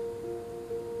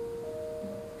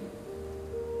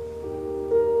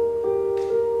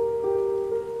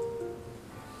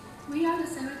 We are the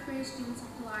 7th grade students of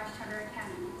Polaris Charter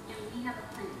Academy, and we have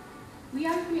a plan. We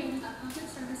are creating a public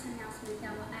service announcement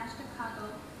that will ask Chicago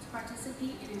to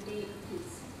participate in a day of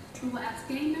peace. We will ask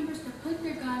gang members to put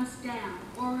their guns down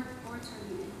or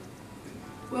terminate.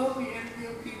 Well, we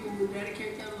interview people who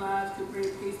dedicate their lives to bring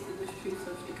peace to the streets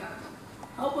of Chicago.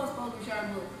 Help us publish our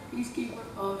book, Peacekeeper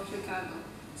of Chicago,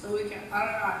 so we can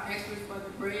honor our experts for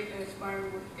the brave and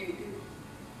inspiring work they do.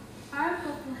 Our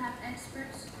book will have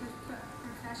experts with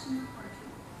professional portraits,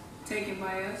 Taken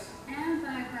by us, and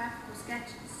biographical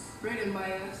sketches, written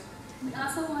by us. We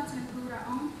also want to include our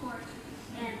own poetry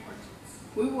and portraits.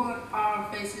 We want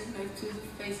our faces next to the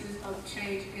faces of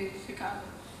change in Chicago.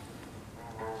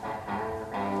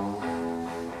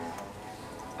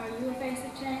 Are you a face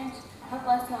of change? Help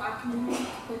us tell our community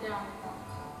to put down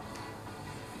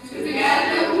the guns.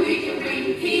 Together we can bring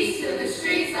peace to the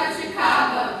streets of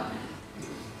Chicago.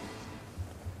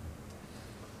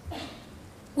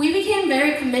 We became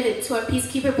very committed to our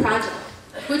Peacekeeper project,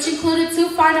 which included 2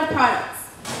 final products,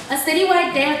 a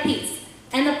citywide day of peace,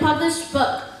 and a published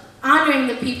book honoring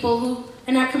the people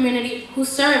in our community who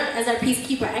serve as our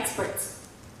Peacekeeper experts.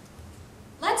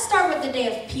 Let's start with the Day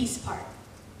of Peace part.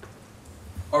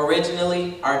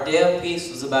 Originally, our Day of Peace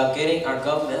was about getting our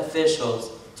government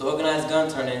officials to organize gun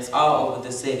turn-ins all over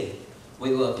the city.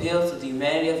 We will appeal to the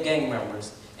humanity of gang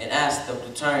members and ask them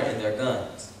to turn in their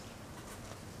guns.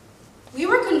 We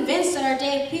were convinced that our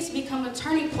Day of Peace would become a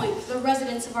turning point for the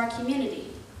residents of our community.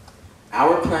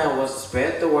 Our plan was to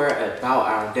spread the word about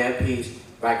our Day of Peace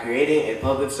by creating a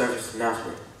public service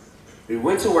announcement. We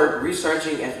went to work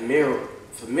researching and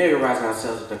familiarizing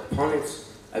ourselves with the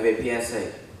components of a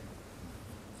PSA.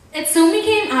 It soon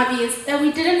became obvious that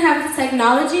we didn't have the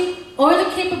technology or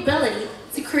the capability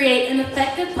to create an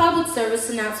effective public service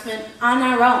announcement on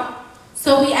our own.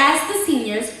 So we asked the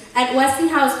seniors at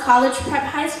Westinghouse College Prep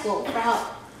High School for help.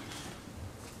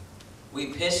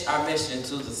 We pitched our mission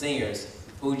to the seniors,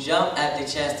 who jumped at the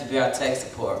chance to be our tech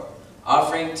support,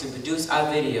 offering to produce our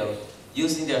video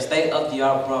using their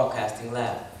state-of-the-art broadcasting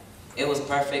lab. It was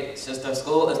perfect since their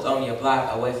school is only a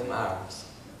block away from ours.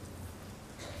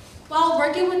 While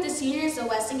working with the seniors at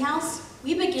Westinghouse,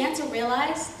 we began to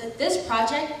realize that this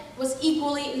project was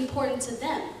equally important to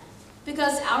them,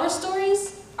 because our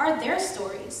stories are their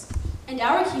stories, and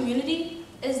our community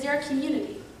is their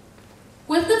community.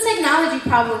 With the technology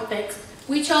problem fixed,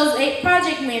 we chose 8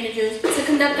 project managers to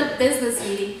conduct a business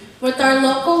meeting with our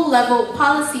local level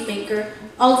policymaker,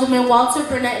 Alderman Walter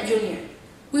Burnett Jr.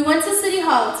 We went to City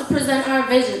Hall to present our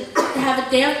vision to have a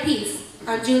Day of Peace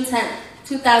on June 10,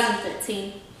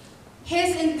 2015.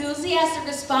 His enthusiastic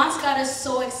response got us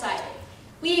so excited.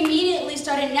 We immediately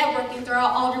started networking through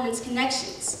our alderman's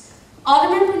connections.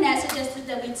 Alderman Burnett suggested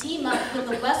that we team up with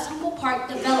the West Humboldt Park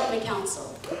Development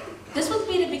Council. This would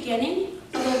be the beginning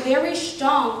of a very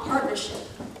strong partnership.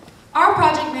 Our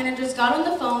project managers got on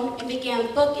the phone and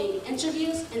began booking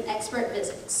interviews and expert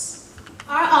visits.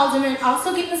 Our alderman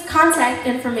also gave us contact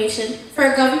information for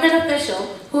a government official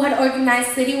who had organized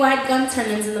citywide gun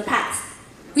turn-ins in the past.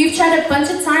 We've tried a bunch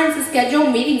of times to schedule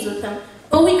meetings with him,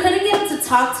 but we couldn't get him to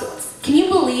talk to us. Can you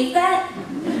believe that?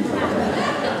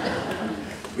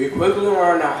 We quickly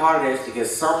learned how hard it is to get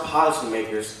some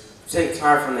policymakers to take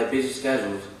time from their busy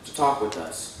schedules to talk with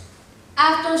us.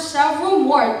 After several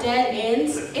more dead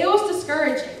ends, it was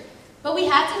discouraging, but we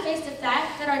had to face the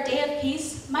fact that our day of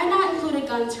peace might not include a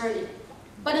gun turn-in.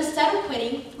 But instead of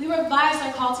quitting, we revised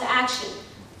our call to action,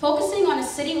 focusing on a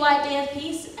citywide day of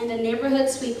peace and a neighborhood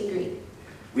sweep and greet.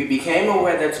 We became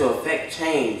aware that to affect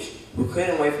change, we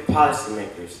couldn't wait for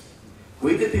policymakers.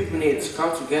 We the people needed to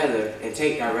come together and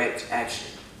take direct action.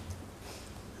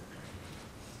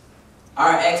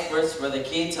 Our experts were the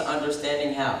key to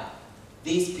understanding how.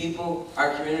 These people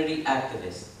are community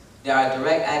activists. They are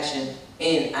direct action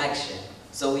in action.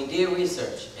 So we did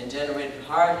research and generated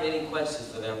hard-hitting questions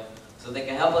for them so they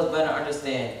can help us better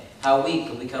understand how we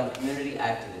could become community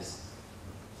activists.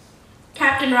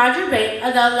 Captain Roger Bate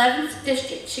of the 11th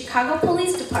District Chicago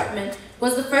Police Department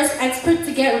was the first expert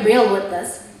to get real with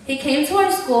us. He came to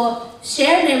our school,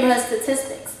 shared neighborhood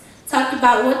statistics, talked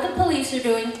about what the police are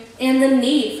doing, and the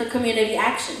need for community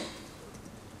action.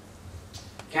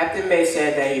 Captain Bay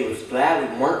said that he was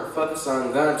glad we weren't focused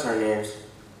on gun turn-ins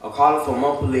or calling for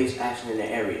more police action in the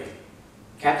area.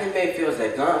 Captain Bay feels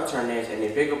that gun turn-ins and a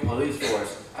bigger police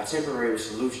force are temporary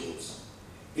solutions.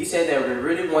 He said that we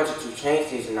really wanted to change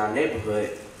things in our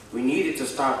neighborhood, we needed to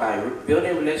start by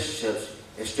building relationships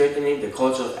and strengthening the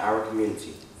culture of our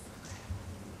community.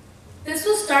 This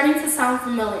was starting to sound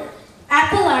familiar.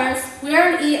 At Polaris, we are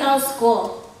an EL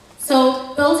school.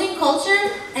 So building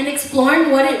culture and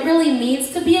exploring what it really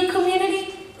means to be a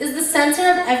community is the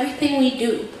center of everything we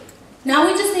do. Now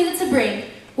we just needed to bring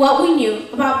what we knew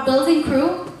about building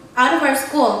crew out of our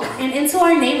school and into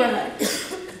our neighborhood.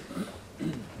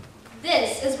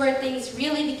 This is where things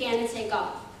really began to take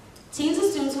off. Teens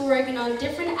and students were working on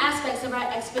different aspects of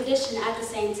our expedition at the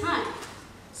same time.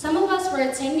 Some of us were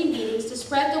attending meetings to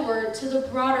spread the word to the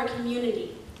broader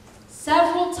community.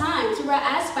 Several times we were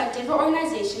asked by different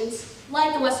organizations,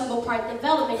 like the West Humboldt Park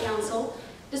Development Council,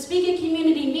 to speak at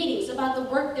community meetings about the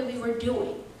work that we were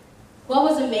doing. What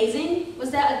was amazing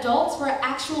was that adults were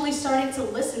actually starting to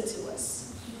listen to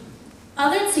us.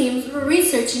 Other teams were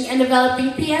researching and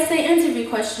developing PSA interview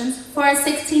questions for our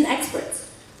 16 experts.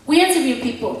 We interviewed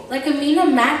people like Amina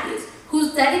Matthews,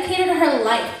 who's dedicated her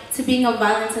life to being a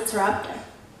violence interrupter.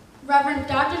 Reverend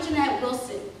Dr. Jeanette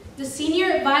Wilson, the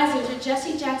senior advisor to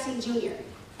Jesse Jackson Jr.,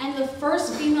 and the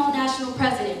first female national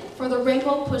president for the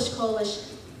Rainbow Push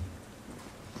Coalition.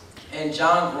 And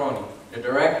John Groney, the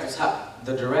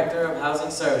Director of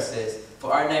Housing Services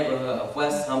for our neighborhood of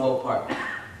West Humboldt Park.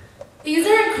 These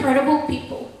are incredible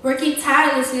people, working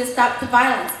tirelessly to stop the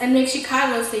violence and make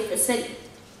Chicago a safer city.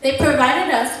 They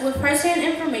provided us with first-hand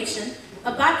information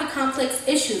about the complex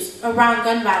issues around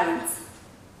gun violence.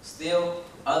 Still,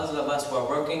 others of us were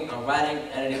working on writing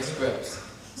and editing scripts,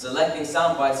 selecting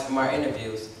sound bites from our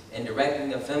interviews, and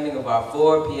directing the filming of our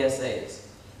 4 PSAs.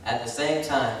 At the same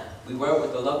time, we worked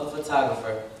with a local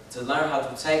photographer to learn how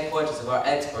to take portraits of our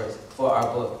experts for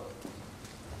our book.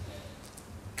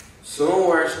 Soon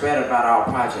word spread about our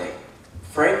project.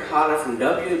 Frank Holler from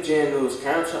WGN News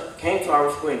came to our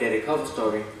school and did a cover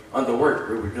story on the work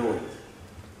we were doing.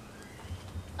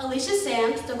 Alicia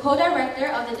Sams, the co-director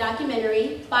of the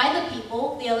documentary By the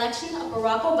People, The Election of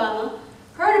Barack Obama,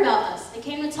 heard about us and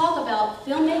came to talk about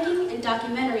filmmaking and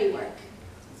documentary work.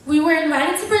 We were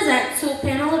invited to present to a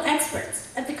panel of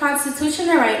experts at the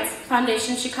Constitutional Rights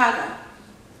Foundation Chicago.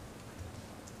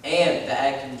 And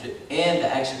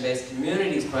the Action-Based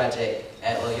Communities Project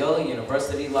at Loyola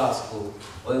University Law School,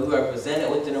 where we were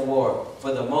presented with an award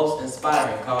for the most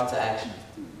inspiring call to action.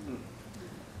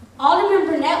 Alderman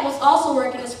Burnett was also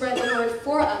working to spread the word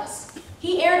for us.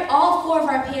 He aired all 4 of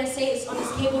our PSAs on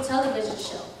his cable television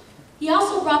show. He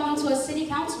also brought them to a city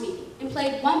council meeting and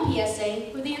played 1 PSA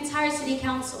for the entire city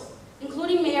council,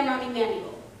 including Mayor Rami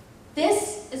Manuel.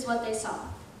 This is what they saw.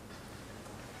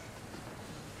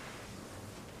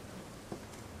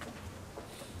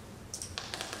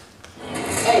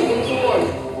 Hey, get to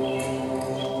work.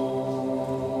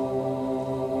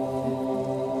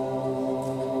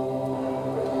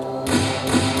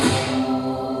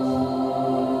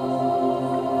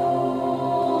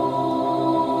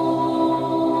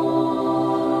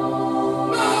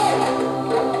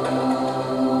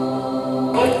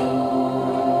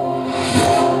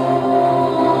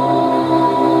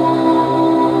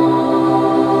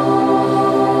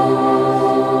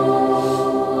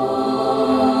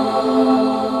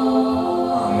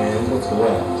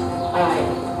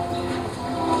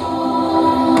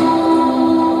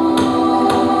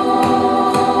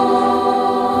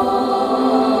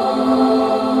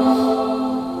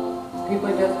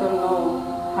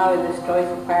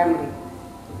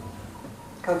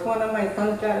 my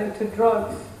son got into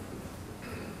drugs.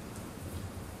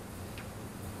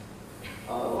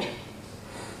 Oh.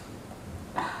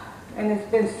 And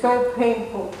it's been so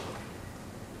painful.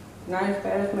 Not as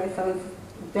bad as my son's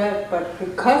death, but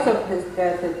because of his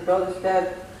death, his brother's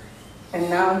death, and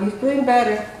now he's doing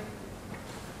better.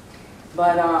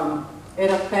 But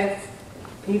it affects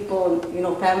people, you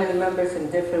know, family members in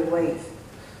different ways.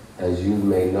 As you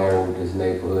may know, this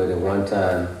neighborhood at one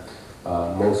time,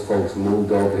 most folks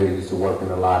moved over here, used to work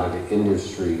in a lot of the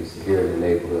industries here in the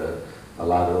neighborhood. A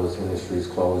lot of those industries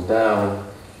closed down,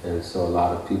 and so a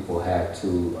lot of people had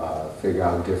to figure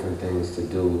out different things to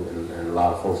do, and a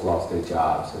lot of folks lost their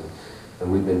jobs.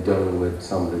 And we've been dealing with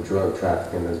some of the drug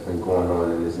trafficking that's been going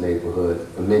on in this neighborhood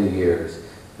for many years.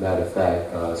 Matter of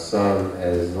fact, some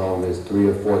as long as 3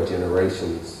 or 4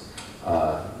 generations,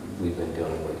 we've been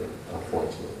dealing with it,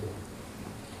 unfortunately.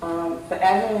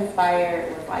 Forever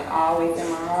Inspired was like always in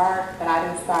my heart, but I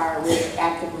didn't start really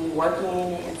actively working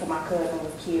in it until my cousin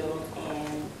was killed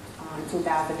in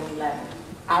 2011.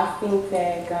 I think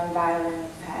that gun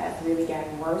violence has really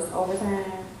gotten worse over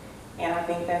time, and I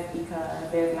think that's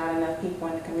because there's not enough people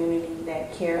in the community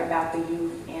that care about the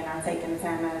youth and are taking the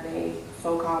time out of their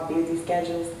so-called busy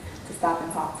schedules to stop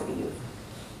and talk to the youth.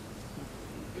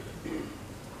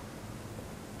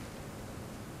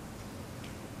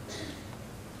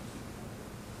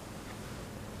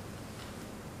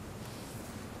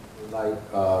 Like,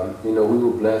 you know, we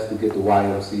were blessed to get the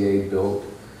YMCA built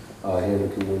here in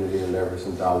the community and leverage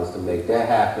some dollars to make that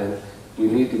happen. We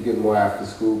need to get more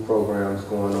after-school programs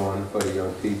going on for the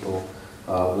young people.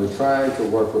 We're trying to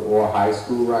work with Orr High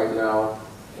School right now.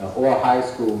 Orr High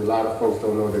School, a lot of folks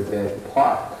don't know that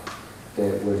park,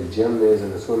 that where the gym is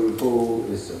and the swimming pool,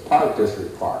 is a park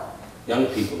district park. Young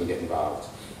people to get involved,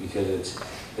 because it's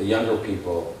the younger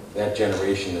people, that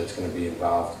generation, that's going to be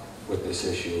involved with this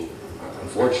issue,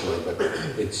 unfortunately, but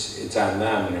it's on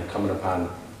them, and they're coming upon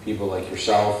people like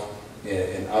yourself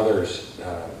and others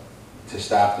to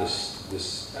stop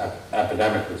this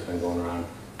epidemic that's been going around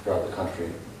throughout the country,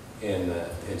 and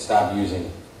stop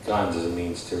using guns as a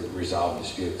means to resolve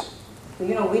disputes. So,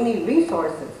 you know, we need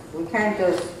resources. We can't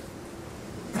just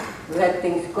let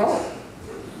things go.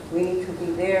 We need to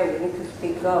be there. We need to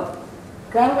speak up.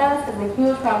 Gun violence is a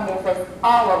huge problem that affects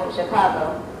all over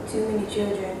Chicago. Too many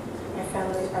children and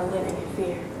families are living in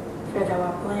fear. Fear that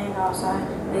while playing outside,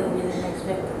 they will be the next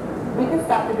victim. We can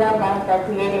stop the gun violence by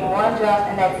creating more jobs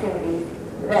and activities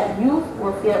that youth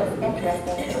will feel is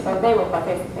interesting, so they will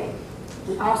participate.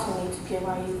 We also need to give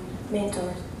our youth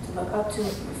mentors to look up to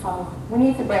and follow. We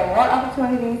need to bring more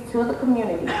opportunities to the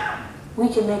community. We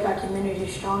can make our community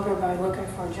stronger by looking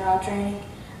for job training,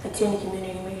 attending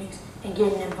community meetings, and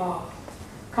getting involved.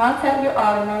 Contact your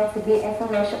alderman to get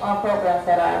information on programs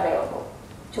that are available.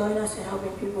 Join us in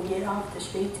helping people get off the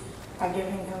streets by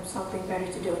giving them something better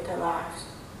to do with their lives.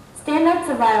 Stand up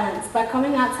to violence by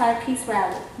coming out to our peace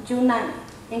rally, June 9th,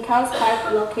 in Cowles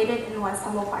Park, located in West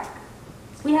Humboldt Park.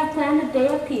 We have planned a day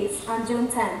of peace on June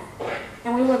 10th,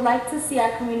 and we would like to see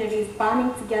our communities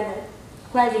bonding together,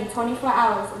 pledging 24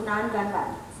 hours of non-gun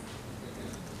violence.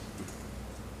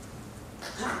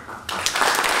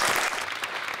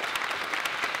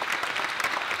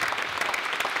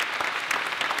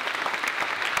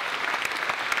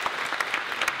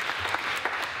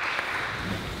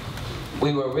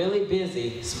 We were really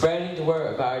busy spreading the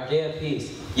word about our Day of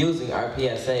Peace using our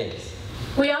PSAs.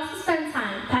 We also spent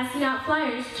time passing out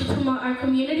flyers to promote our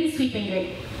community sweep and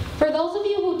greet. For those of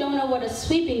you who don't know what a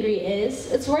sweep and greet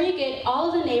is, it's where you get all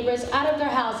of the neighbors out of their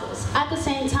houses at the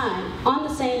same time, on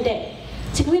the same day,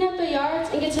 to clean up their yards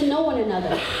and get to know one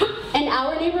another. In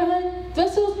our neighborhood,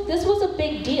 this was a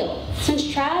big deal, since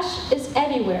trash is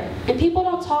everywhere and people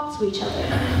don't talk to each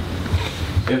other.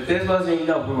 If this wasn't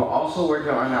enough, we were also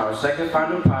working on our second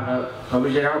final product,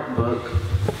 publishing our book,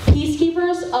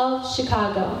 Peacekeepers of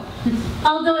Chicago.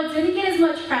 Although it didn't get as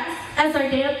much press as our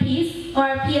Day of Peace or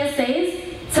our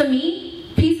PSAs, to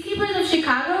me, Peacekeepers of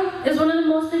Chicago is one of the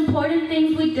most important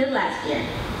things we did last year.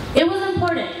 It was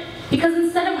important because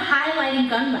instead of highlighting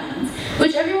gun violence,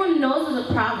 which everyone knows is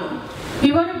a problem,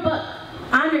 we wrote a book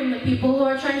honoring the people who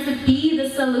are trying to be the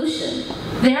solution.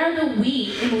 They are the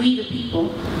we and we the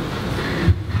people.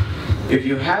 If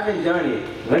you haven't done it,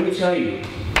 let me tell you,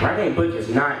 writing a book is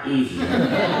not easy. You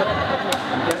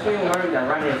definitely learn that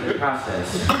writing is a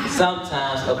process.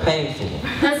 Sometimes a painful.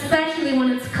 Especially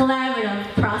when it's a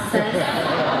collaborative process.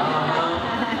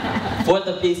 For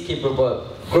the Peacekeeper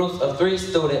book, groups of 3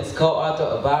 students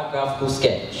co-authored a biographical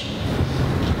sketch.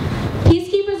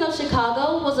 Peacekeepers of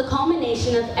Chicago was a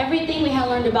culmination of everything we had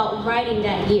learned about writing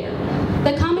that year.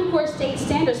 The Common Core State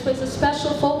Standards place a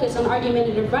special focus on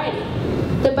argumentative writing.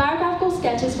 The biographical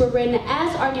sketches were written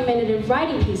as argumentative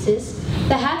writing pieces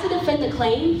that had to defend the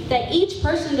claim that each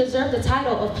person deserved the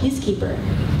title of peacekeeper.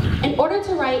 In order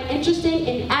to write interesting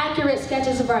and accurate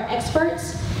sketches of our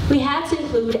experts, we had to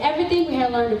include everything we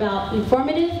had learned about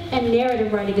informative and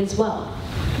narrative writing as well.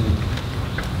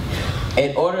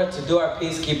 In order to do our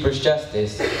peacekeepers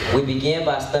justice, we began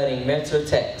by studying mentor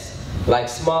texts, like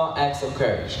Small Acts of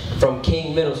Courage, from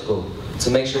King Middle School, to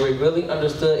make sure we really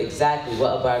understood exactly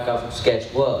what a biographical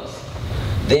sketch was.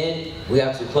 Then, we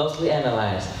have to closely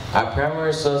analyze our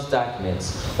primary source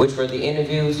documents, which were the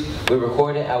interviews we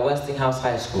recorded at Westinghouse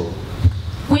High School.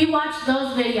 We watched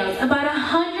those videos about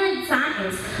 100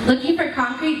 times, looking for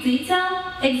concrete detail,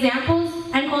 examples,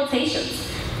 and quotations.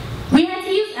 We had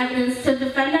to use evidence to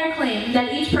defend our claim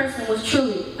that each person was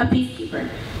truly a peacekeeper.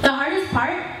 The hardest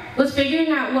part was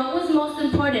figuring out what was most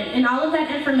important in all of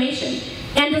that information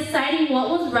and deciding what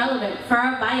was relevant for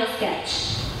our bio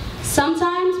sketch.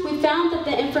 Sometimes we found that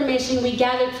the information we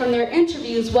gathered from their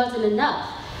interviews wasn't enough,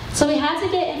 so we had to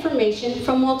get information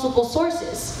from multiple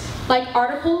sources, like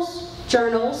articles,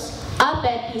 journals,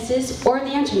 op-ed pieces, or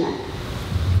the internet.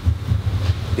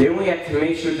 Then we had to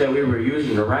make sure that we were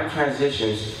using the right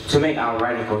transitions to make our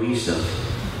writing cohesive.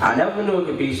 I never knew it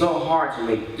could be so hard to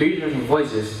make 3 different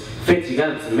voices fit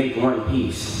together to make one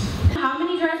piece. How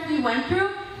many drafts we went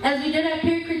through as we did our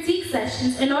peer critique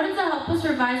sessions in order to help us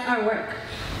revise our work.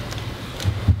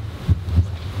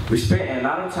 We spent a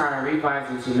lot of time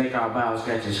revising to make our bio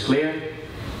sketches clear,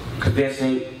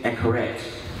 convincing, and correct.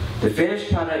 The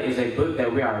finished product is a book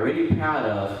that we are really proud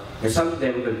of and something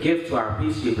that we could give to our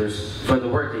peacekeepers for the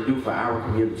work they do for our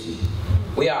community.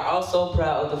 We are also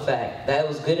proud of the fact that it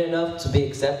was good enough to be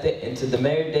accepted into the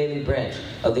Berger DL branch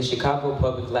of the Chicago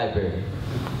Public Library.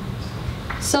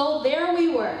 So there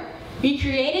we were. We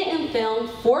created and filmed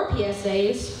 4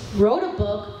 PSAs, wrote a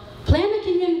book, planned a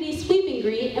community sweep and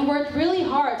greet, and worked really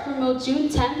hard to promote June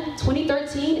 10,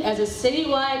 2013 as a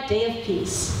citywide day of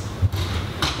peace.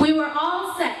 We were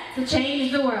all set to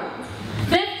change the world.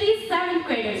 57th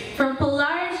graders from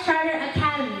Polaris Charter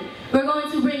Academy were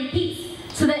going to bring peace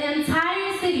to the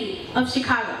entire city of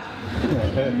Chicago.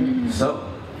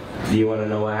 So, do you want to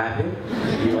know what happened?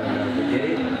 Do you want to know if we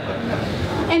did it?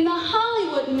 In the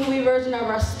Hollywood movie version of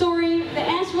our story, the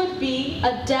answer would be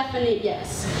a definite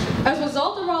yes. As a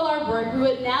result of all our work, we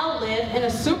would now live in a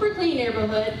super clean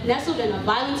neighborhood nestled in a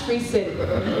violence-free city.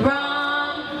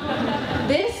 Wrong!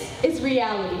 This is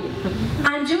reality.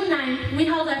 On June 9th, we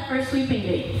held our first sweep and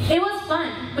greet. It was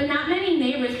fun, but not many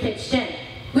neighbors pitched in.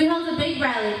 We held a big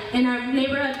rally in our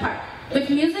neighborhood park with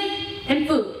music and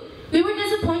food. We were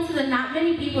disappointed that not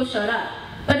many people showed up,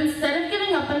 but instead of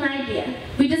giving up on the idea,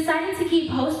 we decided to keep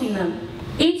hosting them.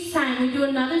 Each time we do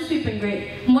another sweep and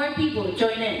greet, more people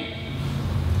join in.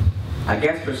 I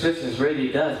guess persistence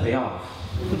really does pay off.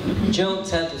 June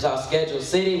 10th was our scheduled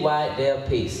citywide day of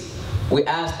peace. We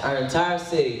asked our entire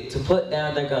city to put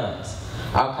down their guns.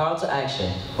 Our call to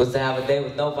action was to have a day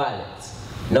with no violence,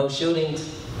 no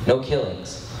shootings, no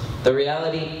killings. The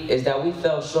reality is that we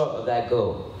fell short of that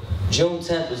goal. June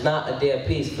 10th was not a day of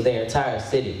peace for the entire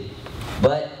city,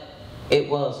 but it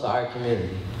was for our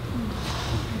community.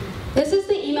 This is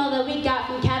the email that we got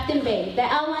from Captain Bay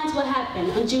that outlines what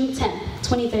happened on June 10,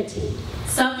 2013.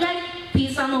 Subject,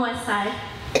 peace on the west side.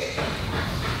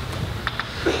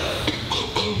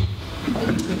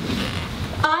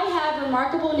 I have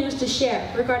remarkable news to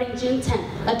share regarding June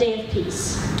 10th, a day of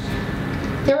peace.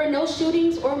 There were no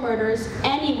shootings or murders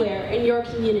anywhere in your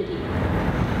community.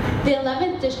 The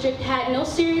 11th district had no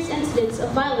serious incidents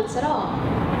of violence at all.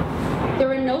 There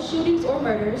were no shootings or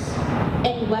murders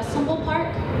in West Humboldt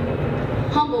Park,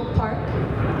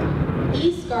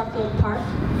 East Garfield Park,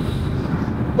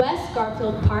 West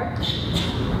Garfield Park,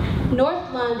 North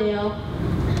Lawndale,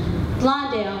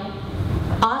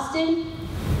 Austin,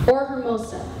 or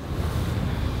Hermosa.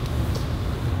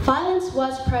 Violence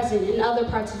was present in other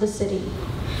parts of the city.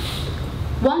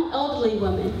 One elderly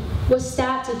woman was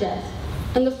stabbed to death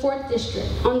in the 4th district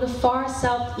on the far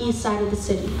southeast side of the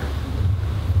city.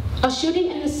 A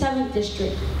shooting in the 7th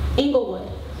district, Inglewood,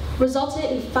 resulted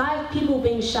in 5 people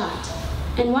being shot,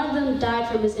 and one of them died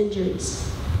from his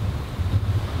injuries.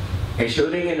 A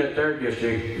shooting in the 3rd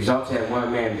district resulted in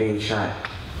 1 man being shot.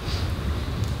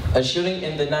 A shooting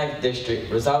in the 9th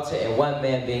district resulted in 1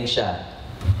 man being shot.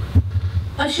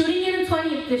 A shooting in the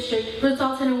 20th district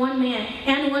resulted in 1 man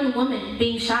and 1 woman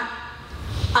being shot.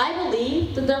 I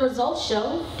believe that the results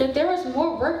show that there is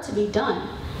more work to be done.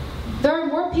 There are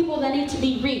more people that need to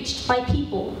be reached by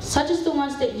people such as the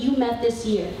ones that you met this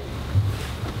year.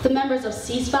 The members of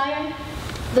Ceasefire,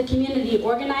 the community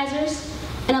organizers,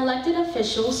 and elected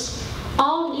officials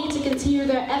all need to continue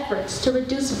their efforts to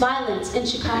reduce violence in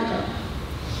Chicago.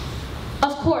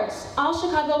 Of course, all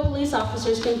Chicago police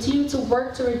officers continue to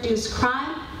work to reduce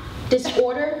crime,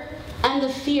 disorder, and the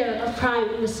fear of crime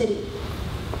in the city.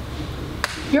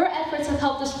 Your efforts have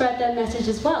helped to spread that message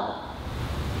as well.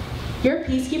 Your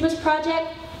Peacekeepers project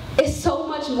is so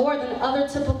much more than other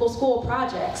typical school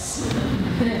projects.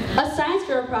 A science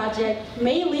fair project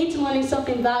may lead to learning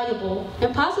something valuable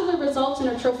and possibly results in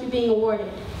a trophy being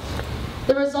awarded.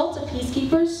 The results of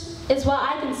Peacekeepers is what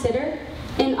I consider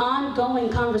an ongoing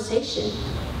conversation.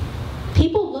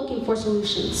 People looking for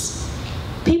solutions.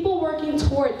 People working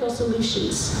toward those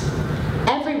solutions.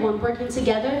 Everyone working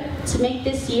together to make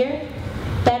this year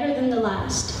better than the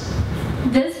last.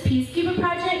 This Peacekeeper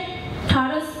project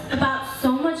taught us about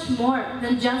so much more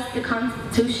than just the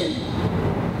Constitution.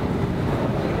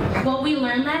 What we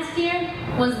learned last year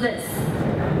was this.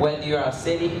 Whether you're a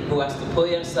city who has to pull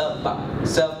yourself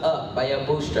up by your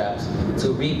bootstraps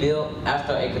to rebuild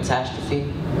after a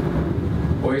catastrophe,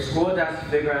 or a school that's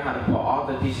figuring out how to put all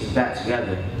the pieces back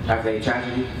together after a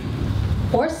tragedy,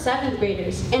 or 7th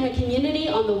graders in a community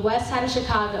on the west side of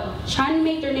Chicago trying to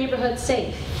make their neighborhood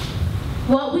safe.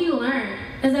 What we learned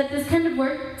is that this kind of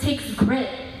work takes grit,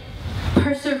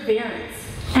 perseverance,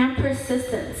 and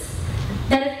persistence.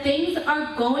 That if things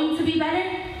are going to be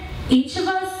better, each of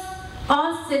us,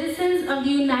 all citizens of the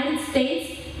United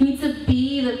States, need to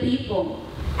be the people.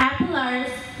 At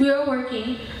Polaris, we are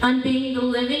working on being the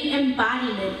living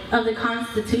embodiment of the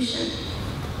Constitution.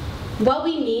 What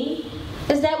we mean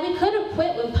is that we could have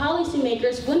quit when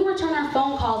policymakers wouldn't return our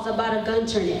phone calls about a gun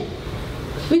turn-in.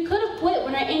 We could have quit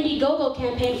when our Indiegogo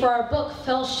campaign for our book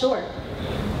fell short.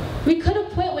 We could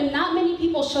have quit when not many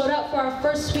people showed up for our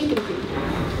first sweep and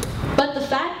feed. But the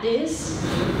fact is,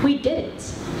 we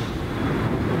didn't.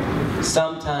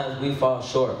 sometimes we fall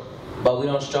short, but we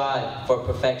don't strive for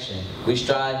perfection. We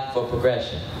strive for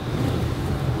progression.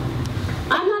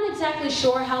 I'm not exactly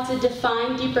sure how to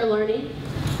define deeper learning,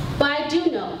 but I do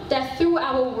know that through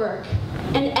our work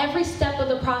and every step of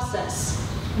the process,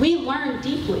 we learn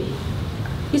deeply.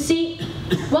 You see,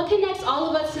 what connects all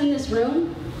of us in this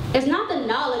room is not the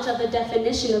knowledge of the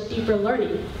definition of deeper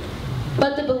learning,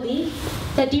 but the belief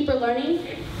that deeper learning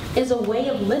is a way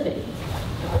of living.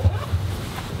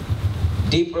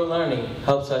 Deeper learning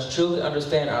helps us truly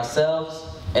understand ourselves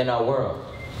and our world.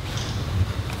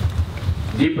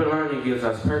 Deeper learning gives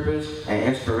us purpose and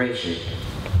inspiration.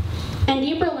 And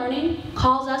deeper learning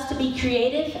calls us to be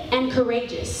creative and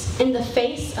courageous in the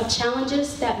face of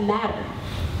challenges that matter.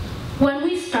 When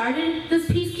we started this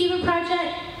Peacekeeper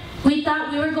project, we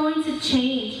thought we were going to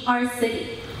change our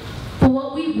city. But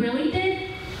what we really did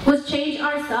was change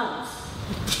ourselves.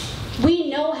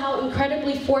 We know how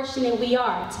incredibly fortunate we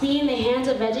are to be in the hands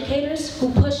of educators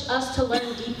who push us to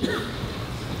learn deeply.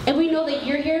 And we know that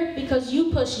you're here because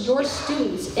you push your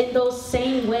students in those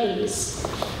same ways.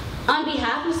 On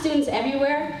behalf of students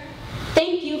everywhere,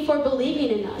 thank you for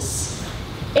believing in us.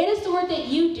 It is the work that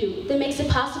you do that makes it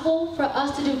possible for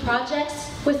us to do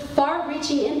projects with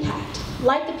far-reaching impact,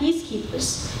 like the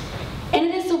Peacekeepers. And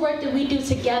it is the work that we do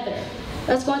together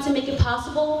that's going to make it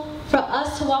possible for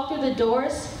us to walk through the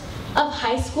doors of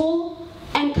high school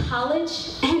and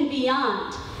college and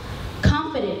beyond,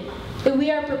 confident that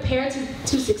we are prepared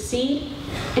to succeed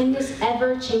in this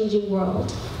ever-changing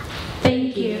world.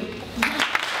 Thank you.